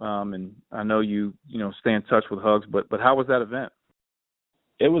 And I know you stay in touch with Hugs, but how was that event?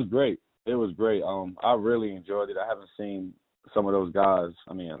 It was great. I really enjoyed it. I haven't seen some of those guys.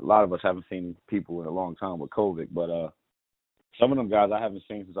 I mean, a lot of us haven't seen people in a long time with COVID, but some of them guys I haven't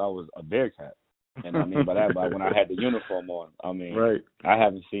seen since I was a Bearcat. And I mean by that, when I had the uniform on. I mean, right. I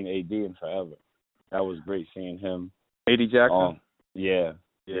haven't seen AD in forever. That was great seeing him. AD Jackson? Yeah,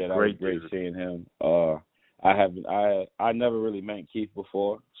 that was great seeing him. I never really met Keith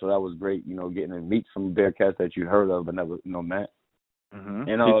before, so that was great, getting to meet some Bearcats that you heard of but never, met. And,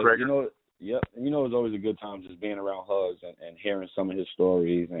 it's always a good time just being around Hugs and hearing some of his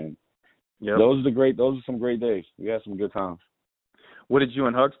stories. And those are some great days. We had some good times. What did you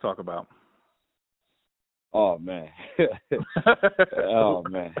and Hugs talk about? Oh, man.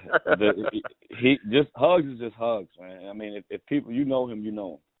 Hugs is just Hugs, man. I mean, if people, you know him, you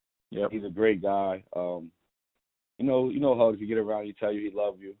know him. Yep. He's a great guy. Hugs, you get around, he tell you he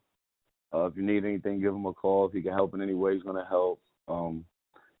loves you. If you need anything, give him a call. If he can help in any way, he's going to help. I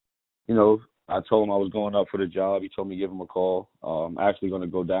told him I was going up for the job. He told me to give him a call. I'm actually going to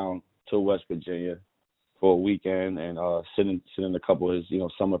go down to West Virginia for a weekend and sit in a couple of his,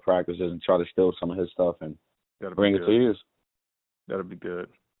 summer practices and try to steal some of his stuff and bring it to you. That'll be good.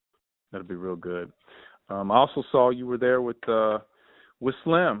 That'll be real good. I also saw you were there with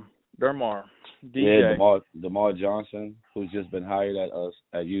Slim Dermar, DJ. Yeah, DeMar Johnson, who's just been hired at us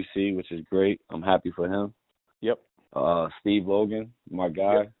at UC, which is great. I'm happy for him. Yep. Steve Logan, my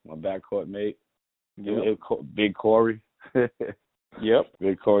guy, my backcourt mate. Yep. Big Corey. Yep.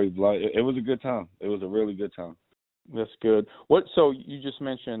 Big Corey Blunt. It was a good time. It was a really good time. That's good. So you just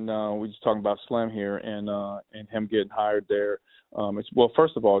mentioned we just talking about Slim here and him getting hired there.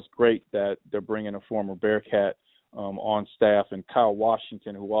 First of all, it's great that they're bringing a former Bearcat on staff, and Kyle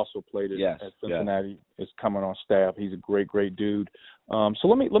Washington, who also played at Cincinnati, is coming on staff. He's a great, great dude. So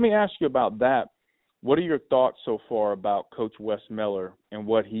let me ask you about that. What are your thoughts so far about Coach Wes Miller and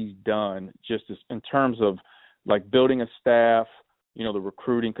what he's done, just in terms of like building a staff, you know, the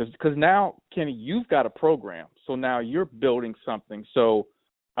recruiting? Because now, Kenny, you've got a program, so now you're building something. So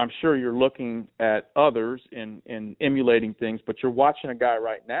I'm sure you're looking at others and emulating things, but you're watching a guy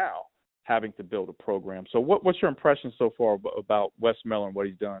right now having to build a program. So what's your impression so far about Wes Miller and what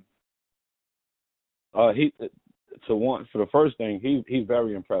he's done? For the first thing, he's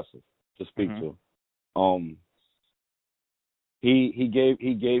very impressive to speak to.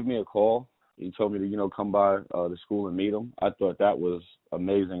 He gave me a call. He told me to, you know, come by the school and meet him. I thought that was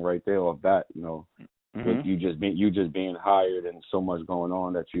amazing right there off bat, you know. With you just being hired and so much going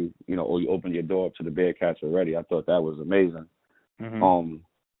on that you opened your door up to the Bearcats already. I thought that was amazing.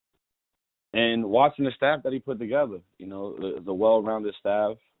 And watching the staff that he put together, you know, the well-rounded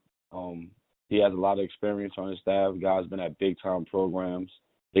staff. He has a lot of experience on his staff. Guys been at big-time programs.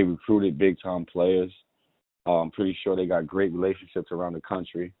 They recruited big-time players. I'm pretty sure they got great relationships around the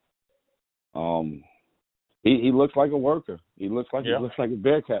country. He looks like a worker. He looks like a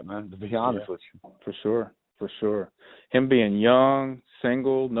Bearcat, man, to be honest with you. For sure. Him being young,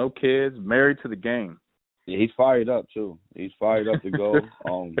 single, no kids, married to the game. Yeah, he's fired up too. He's fired up to go.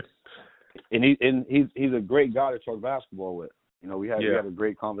 And he's a great guy to talk basketball with. You know, we had a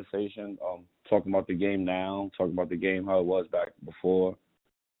great conversation, talking about the game now, talking about the game how it was back before.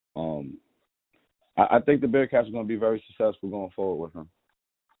 I think the Bearcats are going to be very successful going forward with him.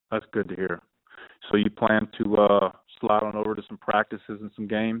 That's good to hear. So you plan to slide on over to some practices and some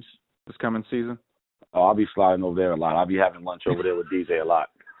games this coming season? Oh, I'll be sliding over there a lot. I'll be having lunch over there with DJ a lot.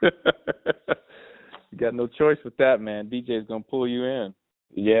 You got no choice with that, man. DJ's going to pull you in.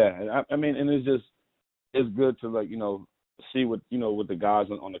 Yeah, I mean, and it's good to, like, you know, see what the guys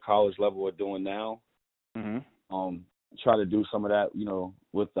on the college level are doing now. Try to do some of that, you know,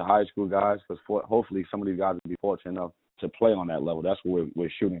 with the high school guys, because hopefully some of these guys will be fortunate enough to play on that level. That's what we're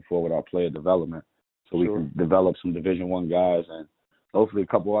shooting for with our player development, so we can develop some Division I guys, and hopefully a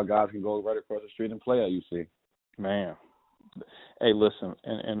couple of our guys can go right across the street and play at UC. Man, hey, listen,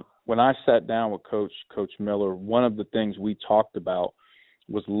 and when I sat down with Coach Miller, one of the things we talked about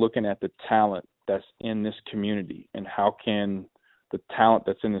was looking at the talent that's in this community and how can the talent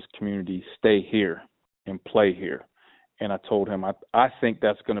that's in this community stay here and play here. And I told him I think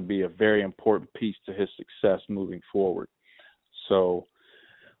that's going to be a very important piece to his success moving forward. So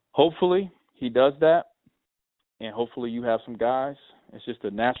hopefully he does that, and hopefully you have some guys. It's just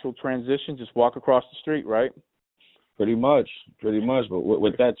a natural transition. Just walk across the street, right? Pretty much. But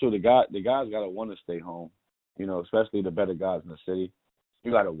with that too, the guys got to want to stay home. You know, especially the better guys in the city.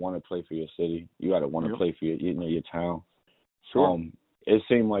 You got to want to play for your city. You got to want to play for your town. Sure. It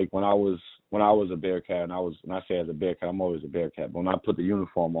seemed like when I was a Bearcat, and I say as a Bearcat, I'm always a Bearcat. But when I put the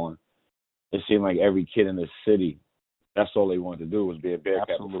uniform on, it seemed like every kid in the city, that's all they wanted to do was be a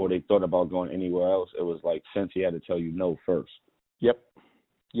Bearcat. Absolutely. Before they thought about going anywhere else. It was like Cincy had to tell you no first. Yep.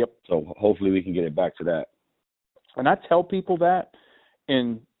 So hopefully we can get it back to that. And I tell people that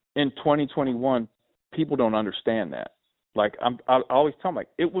in 2021, people don't understand that. Like I always tell them, like,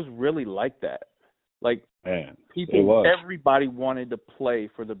 it was really like that. Like, man, everybody wanted to play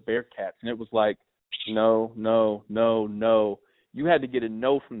for the Bearcats, and it was like, no. You had to get a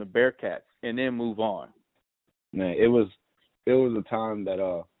no from the Bearcats and then move on. Man, it was a time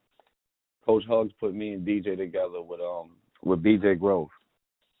that Coach Hugs put me and DJ together with BJ Grove,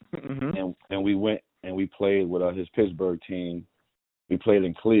 and we went and we played with his Pittsburgh team. We played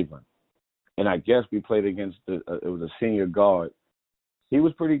in Cleveland, and I guess we played against it was a senior guard. He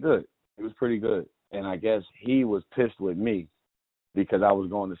was pretty good. And I guess he was pissed with me because I was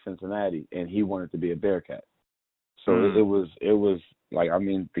going to Cincinnati and he wanted to be a Bearcat. So it was like, I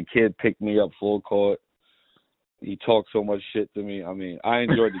mean, the kid picked me up full court. He talked so much shit to me. I mean, I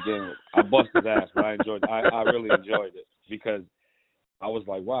enjoyed the game. I busted his ass, but I really enjoyed it because I was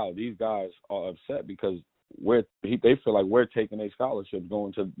like, wow, these guys are upset because they feel like we're taking their scholarships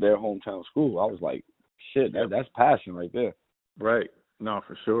going to their hometown school. I was like, shit, that's passion right there. Right. No,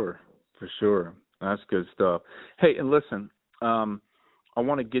 for sure. That's good stuff. Hey, and listen, I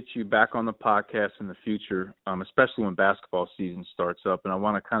want to get you back on the podcast in the future, especially when basketball season starts up. And I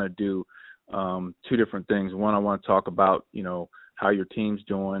want to kind of do two different things. One, I want to talk about, you know, how your team's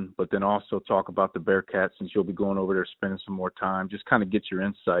doing, but then also talk about the Bearcats since you'll be going over there spending some more time, just kind of get your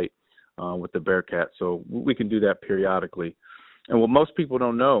insight with the Bearcats. So we can do that periodically. And what most people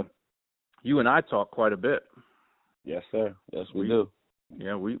don't know, you and I talk quite a bit. Yes, sir. Yes, we do.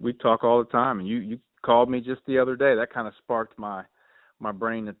 Yeah, we talk all the time, and you called me just the other day. That kind of sparked my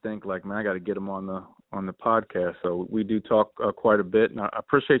brain to think like, man, I got to get him on the podcast. So we do talk quite a bit, and I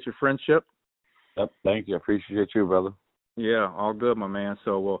appreciate your friendship. Yep, thank you. I appreciate you, brother. Yeah, all good, my man.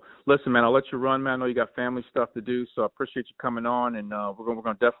 So, well, listen, man, I'll let you run, man. I know you got family stuff to do, so I appreciate you coming on, and we're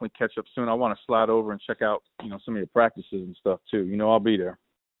gonna definitely catch up soon. I want to slide over and check out, some of your practices and stuff too. I'll be there.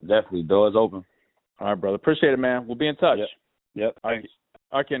 Definitely, doors open. All right, brother. Appreciate it, man. We'll be in touch. Yep. All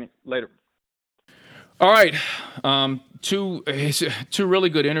right, Kenny. Later. All right. Two really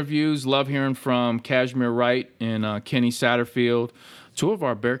good interviews. Love hearing from Cashmere Wright and Kenny Satterfield, two of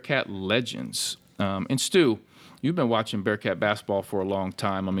our Bearcat legends. And Stu, you've been watching Bearcat basketball for a long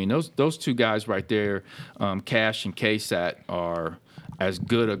time. I mean, those two guys right there, Cash and K Satt, are as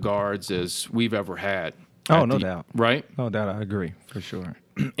good a guards as we've ever had. Oh, no doubt. Right? No doubt. I agree, for sure.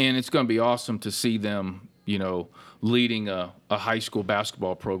 And it's going to be awesome to see them, leading a high school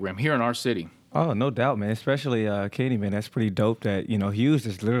basketball program here in our city. Oh, no doubt, man. Especially Katie, man. That's pretty dope that, Hughes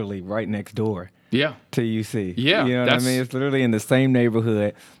is literally right next door. Yeah. To UC. Yeah. You know what I mean? It's literally in the same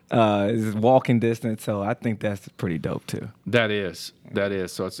neighborhood. It's walking distance. So I think that's pretty dope too. That is.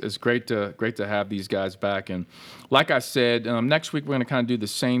 So it's great to have these guys back. And like I said, next week we're going to kind of do the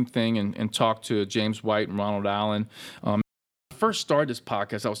same thing and talk to James White and Ronald Allen. When I first started this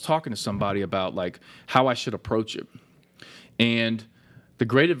podcast, I was talking to somebody about like how I should approach it. And the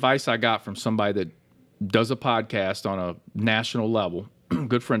great advice I got from somebody that does a podcast on a national level,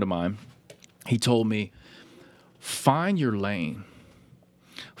 good friend of mine, he told me, find your lane.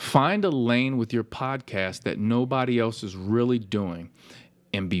 Find a lane with your podcast that nobody else is really doing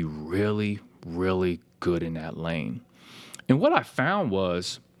and be really, really good in that lane. And what I found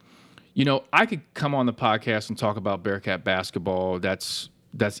was, I could come on the podcast and talk about Bearcat basketball. That's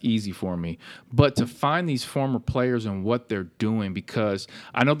easy for me. But to find these former players and what they're doing, because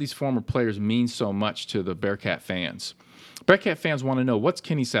I know these former players mean so much to the Bearcat fans. Bearcat fans want to know, what's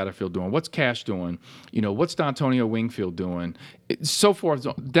Kenny Satterfield doing? What's Cash doing? What's D'Antonio Wingfield doing? So forth,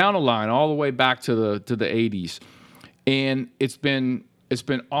 down the line, all the way back to the 80s. And it's been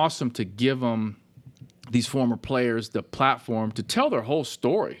awesome to give them, these former players, the platform to tell their whole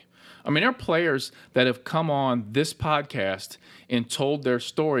story. I mean, there are players that have come on this podcast and told their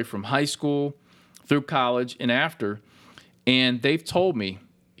story from high school through college and after, and they've told me,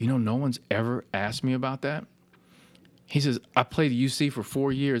 no one's ever asked me about that. He says, I played UC for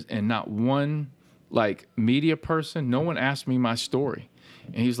 4 years, and not one, media person, no one asked me my story.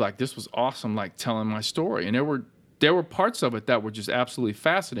 And he's like, this was awesome, telling my story. And there were parts of it that were just absolutely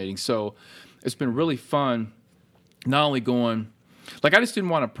fascinating. So it's been really fun, not only going, I just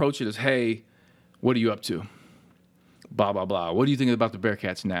didn't want to approach it as, hey, what are you up to? Blah, blah, blah. What do you think about the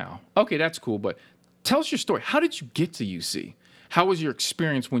Bearcats now? Okay, that's cool, but tell us your story. How did you get to UC? How was your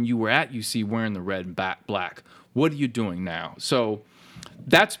experience when you were at UC wearing the red and black? What are you doing now? So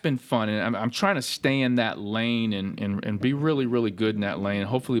that's been fun, and I'm trying to stay in that lane and be really, really good in that lane.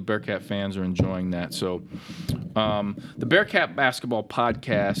 Hopefully Bearcat fans are enjoying that. So the Bearcat Basketball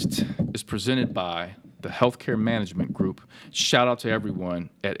Podcast is presented by the Healthcare Management Group. Shout out to everyone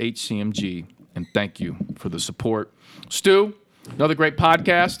at HCMG, and thank you for the support. Stu, another great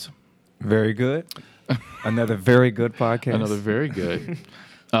podcast. Very good. Another very good podcast. Another very good.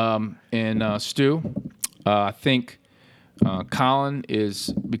 And Stu, I think Colin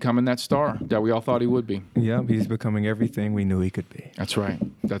is becoming that star that we all thought he would be. Yeah, he's becoming everything we knew he could be. That's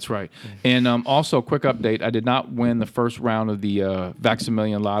right. And also, quick update, I did not win the first round of the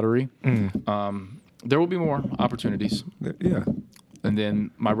Vaximillion lottery. There will be more opportunities. Yeah. And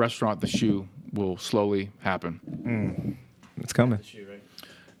then my restaurant, The Shoe, will slowly happen. It's coming. The shoe, right?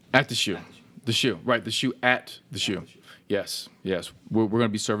 At The Shoe. The Shoe, right. The Shoe at The Shoe. Yes. We're going to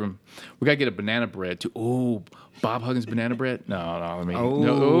be serving. We got to get a banana bread too. Oh, Bob Huggins banana bread? No.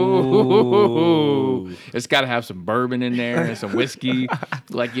 It's got to have some bourbon in there and some whiskey,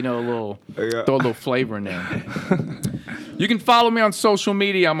 throw a little flavor in there. You can follow me on social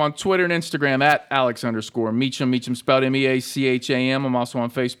media. I'm on Twitter and Instagram at Alex_Meacham. Meacham spelled Meacham. I'm also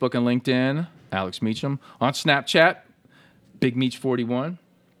on Facebook and LinkedIn, Alex Meacham. On Snapchat, Big Meach 41,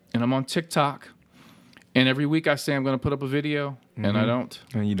 and I'm on TikTok. And every week I say I'm going to put up a video, and I don't.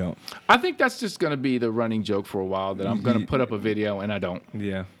 And you don't. I think that's just going to be the running joke for a while, that I'm going to put up a video, and I don't.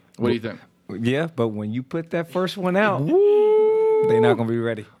 Yeah. What do you think? Yeah, but when you put that first one out, they're not going to be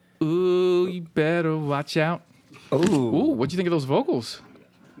ready. Ooh, you better watch out. Ooh, what'd you think of those vocals?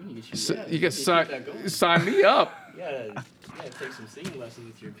 You can sign me up. You gotta take some singing lessons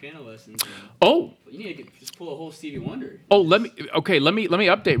with your piano lessons. You need to just pull a whole Stevie Wonder. Let me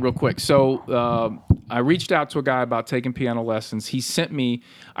update real quick. So I reached out to a guy about taking piano lessons. He sent me,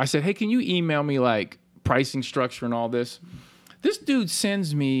 I said, hey, can you email me like pricing structure and all this? This dude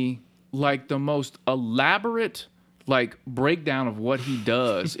sends me like the most elaborate like breakdown of what he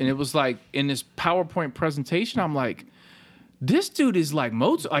does. And it was like in this PowerPoint presentation, I'm like, this dude is like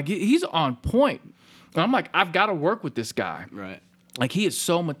Mozart. Like he's on point. And I'm like, I've got to work with this guy. Right. Like he is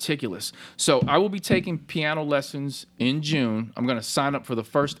so meticulous. So I will be taking piano lessons in June. I'm going to sign up for the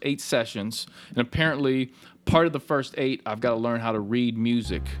first 8 sessions. And apparently part of the first 8, I've got to learn how to read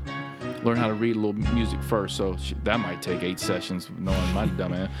music. Learn how to read a little music first. So that might take 8 sessions, knowing my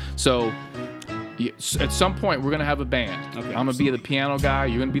dumb ass. So at some point, we're going to have a band. Okay. I'm going to be the piano guy.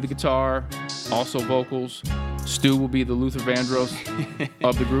 You're going to be the guitar, also vocals. Stu will be the Luther Vandross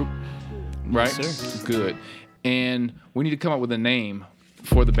of the group. Right? Yes, sir. Good. And we need to come up with a name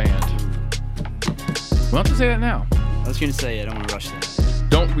for the band. We don't have to say that now. I was going to say, I don't want to rush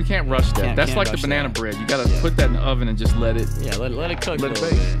that. We can't rush that. That's like the banana bread. You got to put that in the oven and just let it. Yeah, let it cook let a little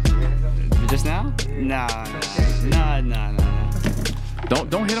bit. Just now? Nah.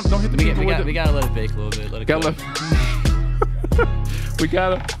 Don't hit them. Don't hit the people with it. We gotta let it bake a little bit. Let it cook. we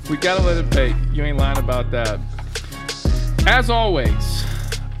gotta let it bake. You ain't lying about that. As always,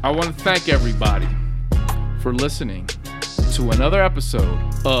 I want to thank everybody for listening to another episode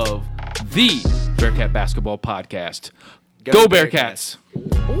of the Bearcat Basketball Podcast. Go Bearcats!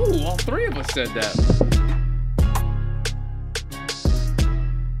 Ooh, all 3 of us said that.